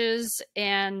edges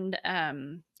and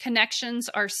connections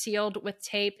are sealed with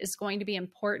tape is going to be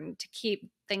important to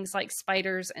keep things like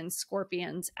spiders and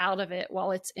scorpions out of it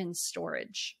while it's in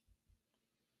storage.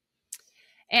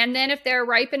 And then if they're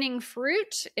ripening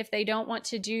fruit, if they don't want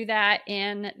to do that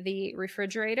in the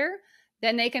refrigerator,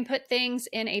 then they can put things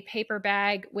in a paper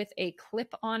bag with a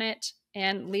clip on it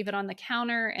and leave it on the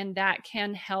counter, and that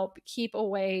can help keep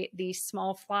away the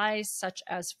small flies, such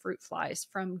as fruit flies,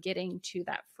 from getting to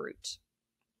that fruit.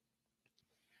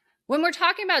 When we're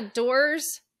talking about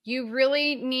doors, you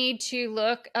really need to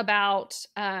look about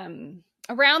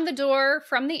around the door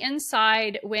from the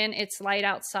inside when it's light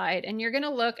outside, and you're going to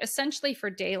look essentially for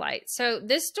daylight. So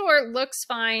this door looks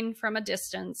fine from a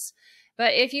distance,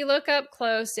 but if you look up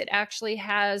close, it actually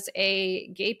has a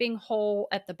gaping hole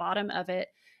at the bottom of it.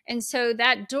 And so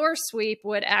that door sweep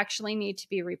would actually need to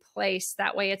be replaced.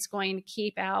 That way it's going to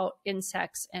keep out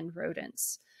insects and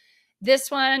rodents.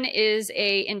 This one is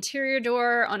a interior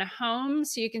door on a home.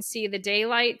 So you can see the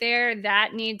daylight there.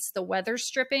 That needs the weather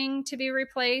stripping to be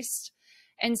replaced.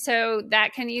 And so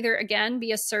that can either, again,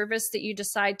 be a service that you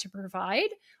decide to provide,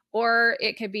 or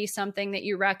it could be something that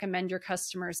you recommend your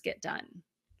customers get done.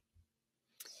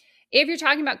 If you're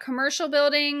talking about commercial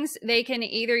buildings, they can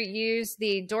either use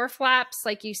the door flaps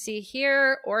like you see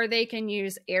here, or they can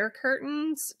use air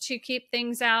curtains to keep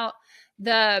things out.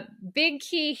 The big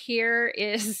key here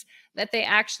is that they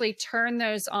actually turn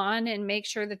those on and make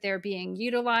sure that they're being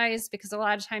utilized, because a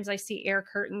lot of times I see air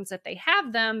curtains that they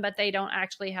have them, but they don't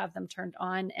actually have them turned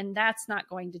on, and that's not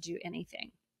going to do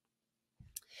anything.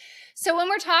 So when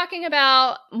we're talking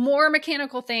about more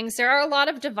mechanical things, there are a lot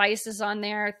of devices on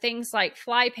there, things like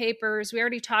fly papers. We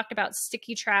already talked about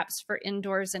sticky traps for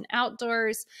indoors and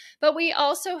outdoors, but we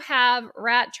also have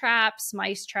rat traps,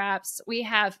 mice traps. We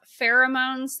have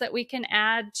pheromones that we can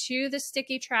add to the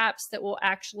sticky traps that will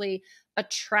actually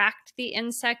attract the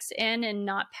insects in and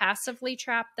not passively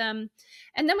trap them.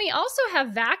 And then we also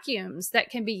have vacuums that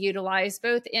can be utilized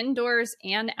both indoors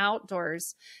and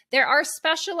outdoors. There are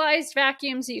specialized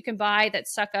vacuums that you can buy that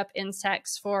suck up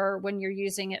insects for when you're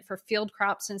using it for field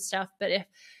crops and stuff. But if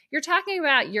you're talking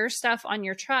about your stuff on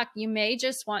your truck, you may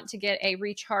just want to get a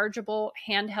rechargeable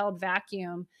handheld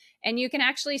vacuum, and you can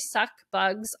actually suck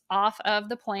bugs off of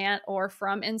the plant or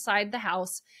from inside the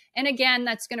house. And again,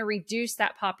 that's going to reduce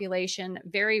that population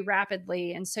very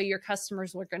rapidly. And so your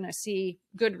customers are going to see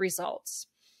good results.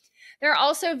 There are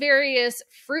also various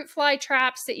fruit fly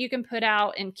traps that you can put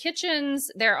out in kitchens.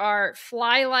 There are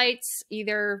fly lights,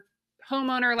 either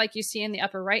homeowner like you see in the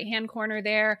upper right-hand corner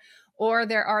there, or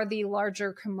there are the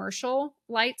larger commercial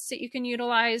lights that you can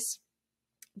utilize.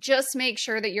 Just make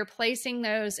sure that you're placing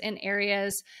those in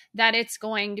areas that it's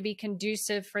going to be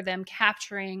conducive for them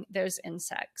capturing those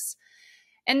insects.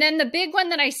 And then the big one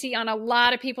that I see on a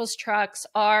lot of people's trucks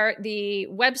are the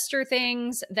Webster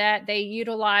things that they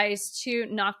utilize to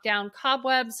knock down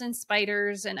cobwebs and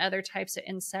spiders and other types of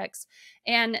insects.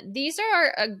 And these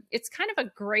are, it's kind of a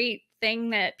great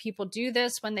thing that people do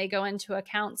this when they go into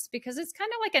accounts, because it's kind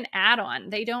of like an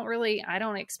add-on. They don't really, I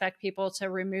don't expect people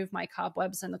to remove my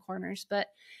cobwebs in the corners, but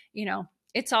you know,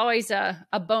 it's always a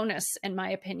bonus in my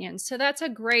opinion. So that's a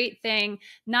great thing.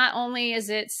 Not only is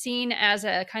it seen as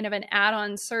a kind of an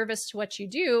add-on service to what you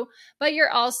do, but you're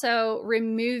also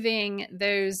removing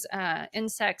those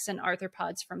insects and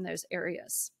arthropods from those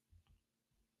areas.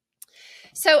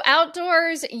 So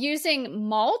outdoors, using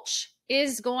mulch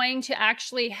is going to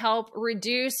actually help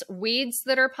reduce weeds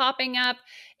that are popping up.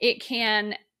 It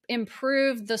can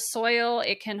improve the soil.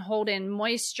 It can hold in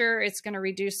moisture. It's going to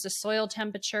reduce the soil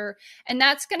temperature, and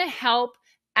that's going to help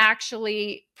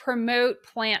actually promote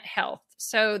plant health.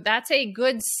 So that's a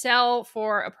good sell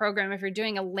for a program. If you're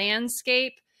doing a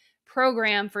landscape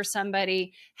program for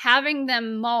somebody, having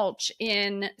them mulch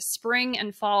in spring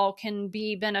and fall can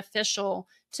be beneficial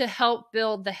to help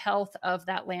build the health of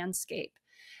that landscape.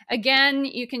 Again,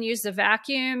 you can use the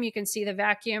vacuum. You can see the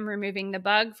vacuum removing the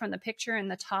bug from the picture in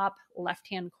the top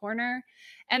left-hand corner.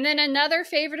 And then another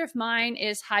favorite of mine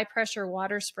is high pressure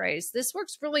water sprays. This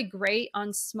works really great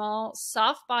on small,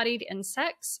 soft-bodied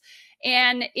insects.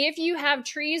 And if you have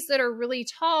trees that are really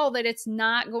tall, that it's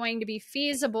not going to be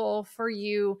feasible for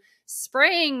you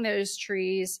spraying those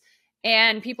trees,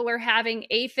 and people are having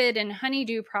aphid and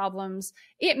honeydew problems,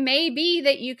 it may be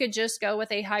that you could just go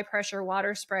with a high pressure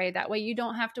water spray. That way you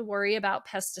don't have to worry about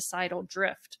pesticidal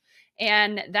drift.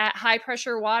 And that high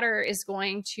pressure water is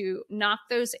going to knock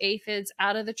those aphids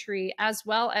out of the tree as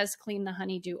well as clean the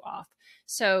honeydew off.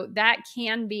 So that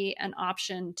can be an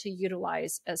option to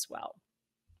utilize as well.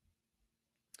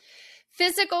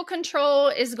 Physical control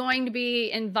is going to be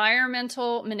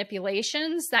environmental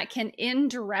manipulations that can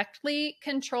indirectly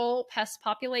control pest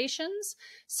populations.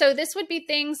 So this would be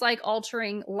things like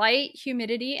altering light,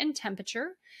 humidity, and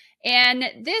temperature. And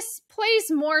this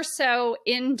plays more so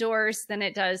indoors than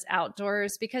it does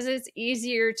outdoors because it's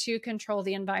easier to control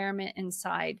the environment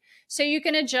inside. So you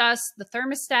can adjust the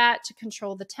thermostat to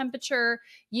control the temperature.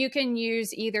 You can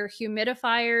use either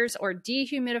humidifiers or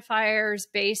dehumidifiers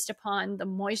based upon the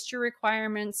moisture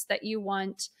requirements that you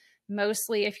want.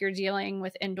 Mostly if you're dealing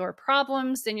with indoor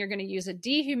problems, then you're going to use a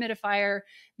dehumidifier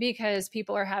because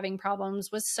people are having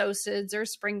problems with sosids or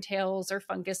springtails or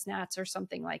fungus gnats or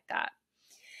something like that.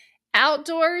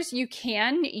 Outdoors, you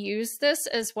can use this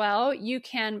as well. You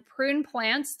can prune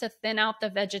plants to thin out the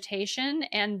vegetation,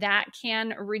 and that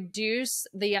can reduce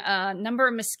the number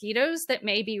of mosquitoes that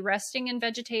may be resting in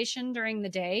vegetation during the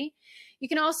day. You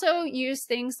can also use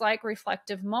things like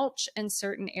reflective mulch in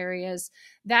certain areas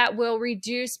that will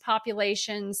reduce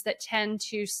populations that tend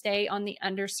to stay on the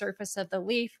undersurface of the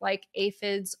leaf, like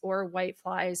aphids or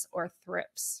whiteflies or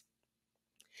thrips.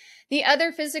 The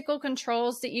other physical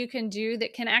controls that you can do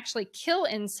that can actually kill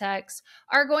insects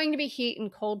are going to be heat and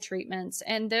cold treatments.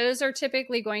 And those are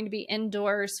typically going to be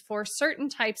indoors for certain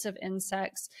types of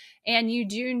insects. And you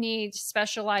do need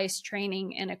specialized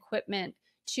training and equipment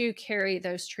to carry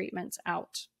those treatments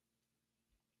out.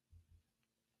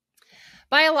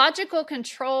 Biological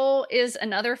control is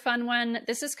another fun one.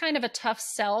 This is kind of a tough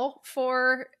sell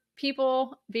for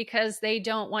people because they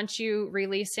don't want you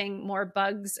releasing more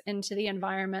bugs into the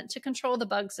environment to control the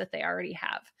bugs that they already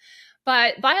have.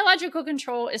 But biological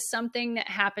control is something that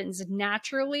happens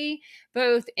naturally,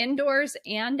 both indoors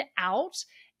and out.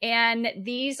 And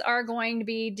these are going to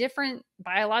be different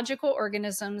biological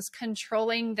organisms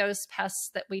controlling those pests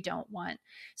that we don't want.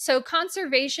 So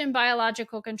conservation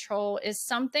biological control is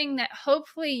something that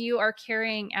hopefully you are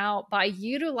carrying out by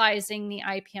utilizing the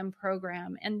IPM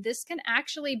program. And this can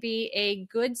actually be a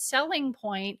good selling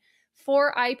point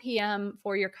for IPM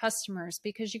for your customers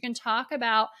because you can talk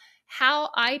about how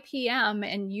IPM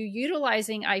and you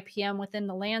utilizing IPM within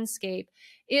the landscape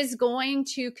is going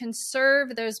to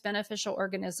conserve those beneficial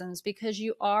organisms because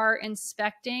you are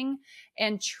inspecting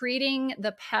and treating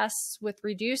the pests with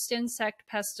reduced insect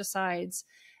pesticides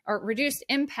or reduced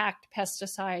impact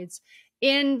pesticides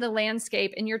in the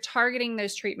landscape, and you're targeting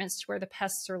those treatments to where the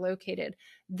pests are located.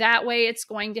 That way it's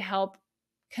going to help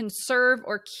conserve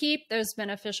or keep those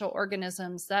beneficial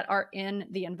organisms that are in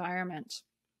the environment.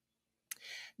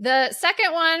 The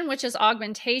second one, which is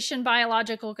augmentation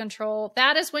biological control,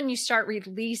 that is when you start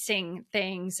releasing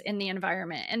things in the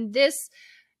environment. And this,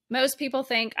 most people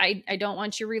think, I don't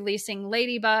want you releasing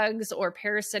ladybugs or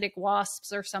parasitic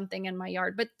wasps or something in my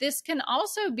yard. But this can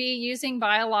also be using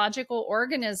biological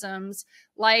organisms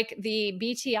like the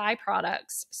BTI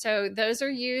products. So those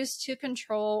are used to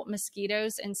control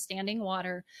mosquitoes in standing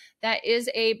water. That is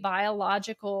a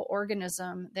biological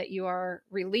organism that you are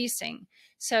releasing.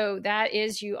 So that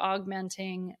is you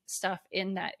augmenting stuff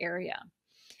in that area.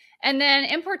 And then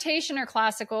importation or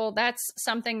classical, that's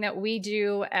something that we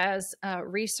do as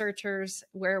researchers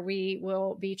where we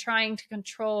will be trying to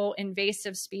control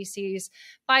invasive species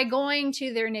by going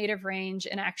to their native range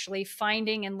and actually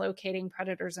finding and locating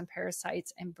predators and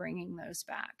parasites and bringing those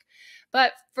back.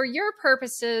 But for your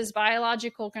purposes,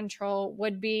 biological control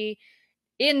would be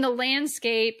in the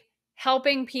landscape,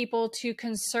 helping people to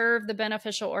conserve the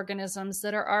beneficial organisms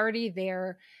that are already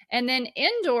there And then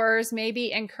indoors,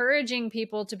 maybe encouraging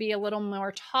people to be a little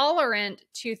more tolerant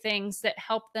to things that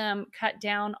help them cut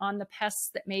down on the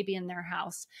pests that may be in their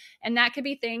house. And that could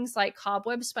be things like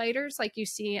cobweb spiders, like you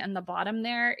see in the bottom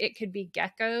there. It could be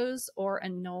geckos or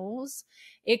anoles.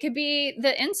 It could be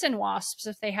the ensign wasps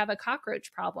if they have a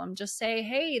cockroach problem. Just say,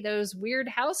 hey, those weird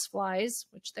house flies,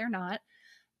 which they're not,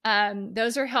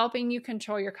 those are helping you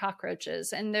control your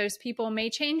cockroaches. And those people may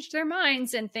change their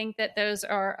minds and think that those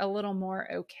are a little more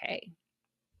okay.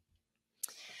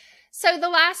 So the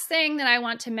last thing that I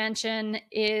want to mention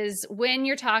is when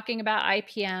you're talking about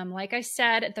IPM, like I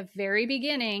said at the very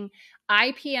beginning,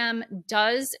 IPM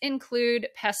does include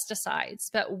pesticides,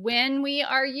 but when we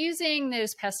are using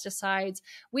those pesticides,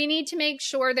 we need to make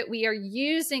sure that we are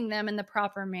using them in the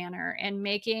proper manner and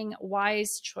making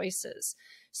wise choices.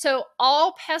 So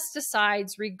all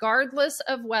pesticides, regardless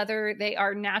of whether they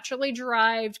are naturally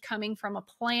derived coming from a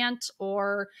plant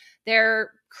or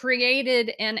they're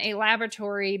created in a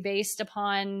laboratory based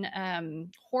upon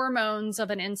hormones of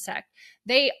an insect,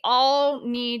 they all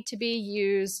need to be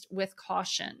used with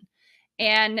caution.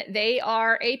 And they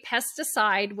are a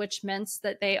pesticide, which means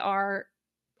that they are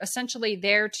essentially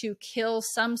there to kill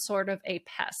some sort of a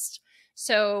pest.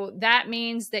 So that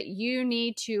means that you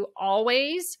need to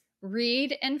always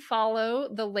read and follow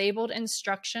the labeled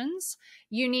instructions.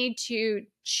 You need to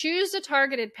choose a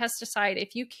targeted pesticide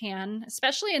if you can,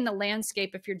 especially in the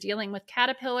landscape. If you're dealing with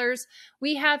caterpillars,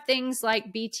 we have things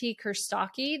like BT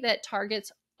Kerstaki that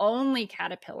targets only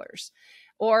caterpillars.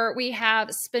 Or we have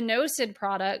spinosad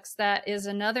products, that is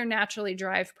another naturally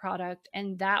derived product,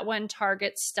 and that one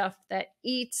targets stuff that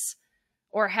eats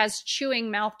or has chewing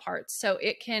mouth parts, so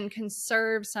it can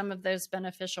conserve some of those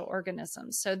beneficial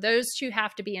organisms. So those two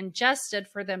have to be ingested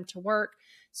for them to work,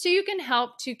 so you can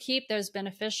help to keep those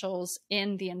beneficials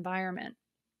in the environment.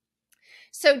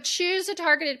 So choose a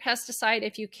targeted pesticide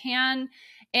if you can.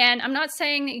 And I'm not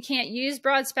saying that you can't use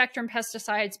broad spectrum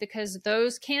pesticides, because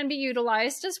those can be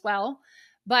utilized as well,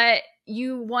 but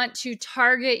you want to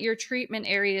target your treatment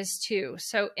areas too.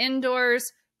 So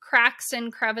indoors, cracks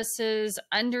and crevices,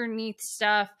 underneath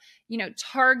stuff,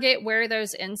 target where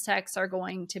those insects are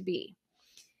going to be.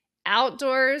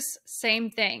 Outdoors, same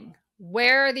thing.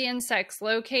 Where are the insects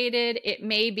located? It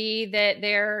may be that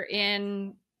they're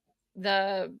in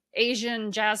the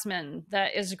Asian jasmine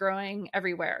that is growing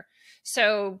everywhere.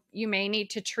 So you may need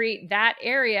to treat that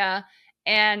area,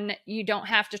 and you don't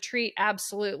have to treat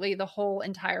absolutely the whole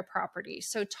entire property.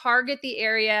 So target the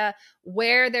area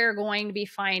where they're going to be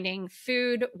finding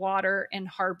food, water, and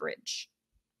harborage.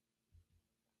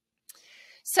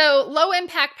 So low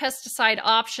impact pesticide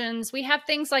options, we have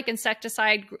things like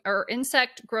insecticide or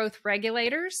insect growth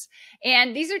regulators.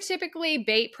 And these are typically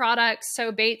bait products.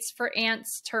 So baits for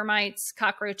ants, termites,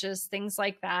 cockroaches, things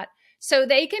like that. So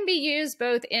they can be used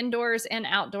both indoors and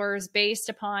outdoors based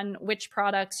upon which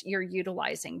products you're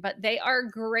utilizing, but they are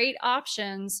great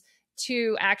options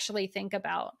to actually think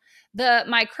about. The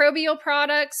microbial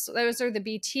products, those are the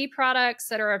BT products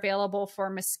that are available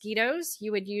for mosquitoes.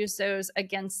 You would use those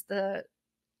against the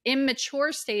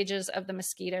immature stages of the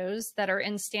mosquitoes that are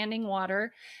in standing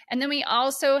water. And then we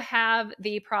also have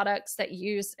the products that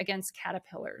use against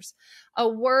caterpillars. A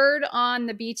word on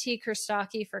the BT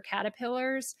Kerstaki for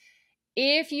caterpillars: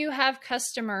 if you have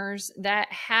customers that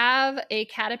have a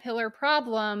caterpillar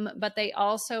problem, but they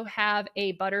also have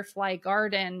a butterfly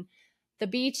garden, the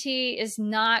BT is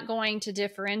not going to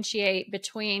differentiate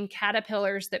between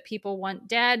caterpillars that people want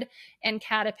dead and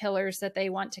caterpillars that they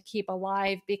want to keep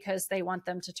alive because they want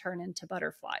them to turn into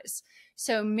butterflies.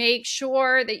 So make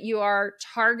sure that you are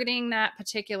targeting that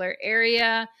particular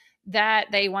area that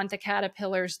they want the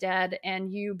caterpillars dead,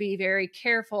 and you be very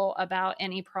careful about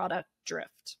any product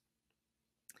drift.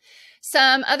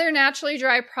 Some other naturally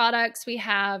derived products, we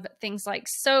have things like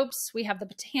soaps. We have the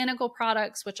botanical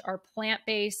products, which are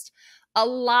plant-based. A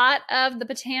lot of the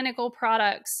botanical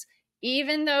products,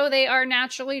 even though they are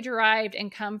naturally derived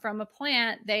and come from a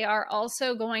plant, they are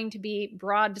also going to be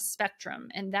broad spectrum.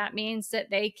 And that means that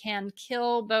they can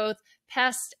kill both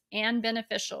pests and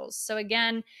beneficials. So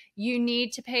again, you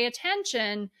need to pay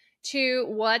attention to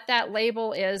what that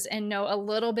label is and know a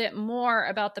little bit more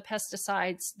about the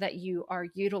pesticides that you are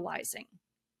utilizing.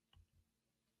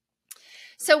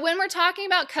 So when we're talking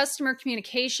about customer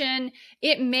communication,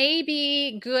 it may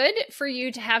be good for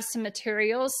you to have some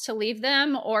materials to leave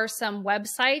them or some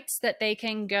websites that they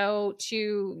can go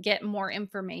to get more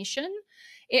information.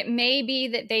 It may be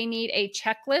that they need a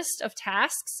checklist of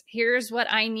tasks. Here's what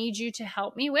I need you to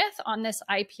help me with on this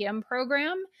IPM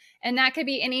program. And that could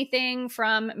be anything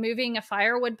from moving a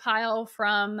firewood pile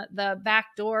from the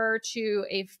back door to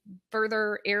a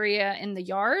further area in the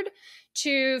yard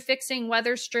to fixing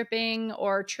weather stripping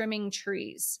or trimming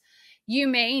trees. You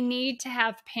may need to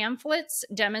have pamphlets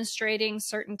demonstrating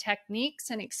certain techniques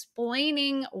and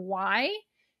explaining why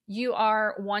you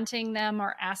are wanting them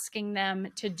or asking them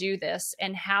to do this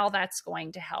and how that's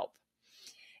going to help.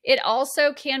 It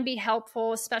also can be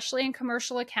helpful, especially in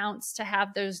commercial accounts, to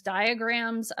have those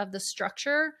diagrams of the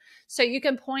structure so you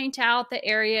can point out the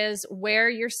areas where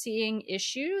you're seeing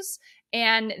issues,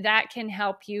 and that can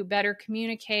help you better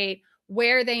communicate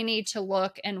where they need to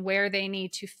look and where they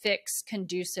need to fix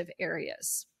conducive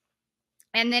areas.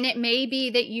 And then it may be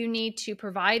that you need to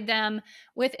provide them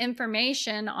with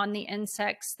information on the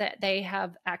insects that they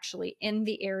have actually in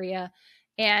the area,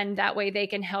 and that way they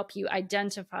can help you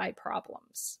identify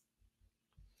problems.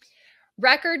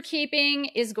 Record keeping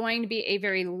is going to be a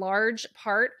very large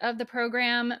part of the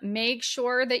program. Make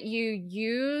sure that you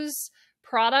use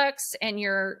products, and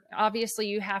obviously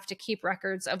you have to keep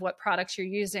records of what products you're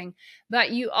using,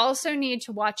 but you also need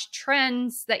to watch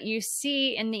trends that you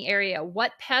see in the area.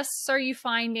 What pests are you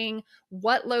finding?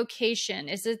 What location?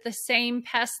 Is it the same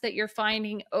pest that you're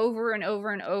finding over and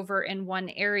over and over in one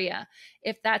area?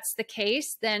 If that's the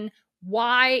case, then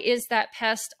why is that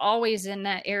pest always in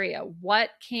that area? What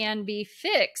can be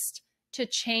fixed to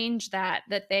change that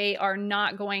they are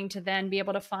not going to then be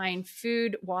able to find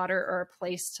food, water, or a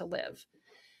place to live?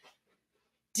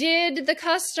 Did the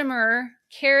customer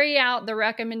carry out the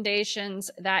recommendations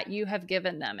that you have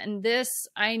given them? And this,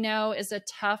 I know, is a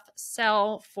tough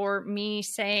sell for me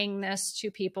saying this to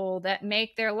people that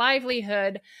make their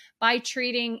livelihood by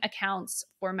treating accounts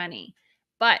for money.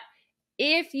 But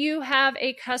if you have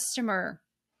a customer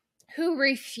who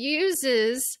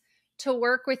refuses to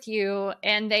work with you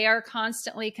and they are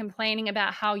constantly complaining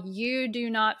about how you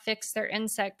do not fix their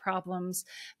insect problems,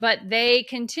 but they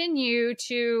continue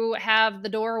to have the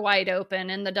door wide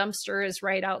open and the dumpster is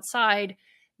right outside,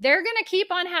 they're going to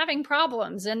keep on having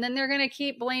problems, and then they're going to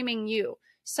keep blaming you.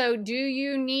 So do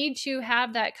you need to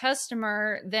have that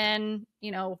customer then,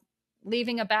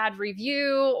 leaving a bad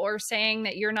review or saying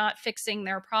that you're not fixing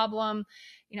their problem?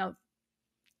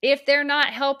 If they're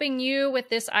not helping you with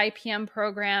this IPM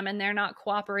program and they're not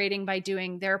cooperating by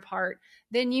doing their part,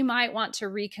 then you might want to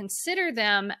reconsider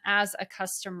them as a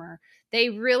customer. They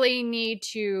really need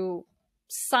to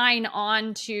sign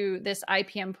on to this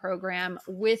IPM program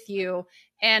with you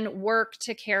and work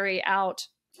to carry out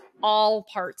all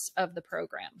parts of the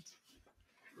program.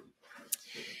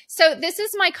 So this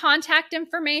is my contact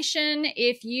information.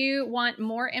 If you want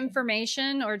more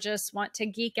information or just want to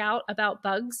geek out about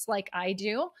bugs like I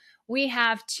do, we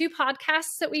have 2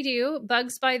 podcasts that we do.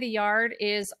 Bugs by the Yard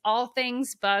is all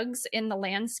things bugs in the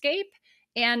landscape,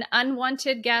 and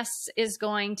Unwanted Guests is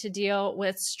going to deal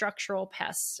with structural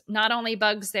pests. Not only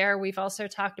bugs there, we've also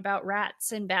talked about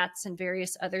rats and bats and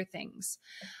various other things.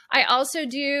 I also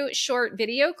do short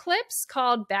video clips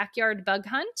called Backyard Bug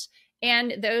Hunt,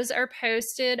 and those are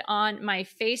posted on my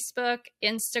Facebook,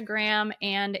 Instagram,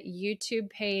 and YouTube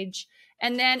page.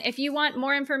 And then if you want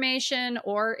more information,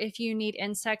 or if you need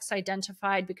insects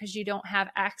identified because you don't have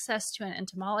access to an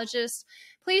entomologist,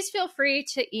 please feel free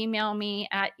to email me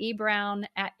at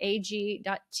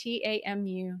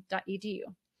ebrown@ag.tamu.edu.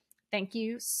 Thank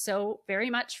you so very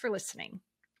much for listening.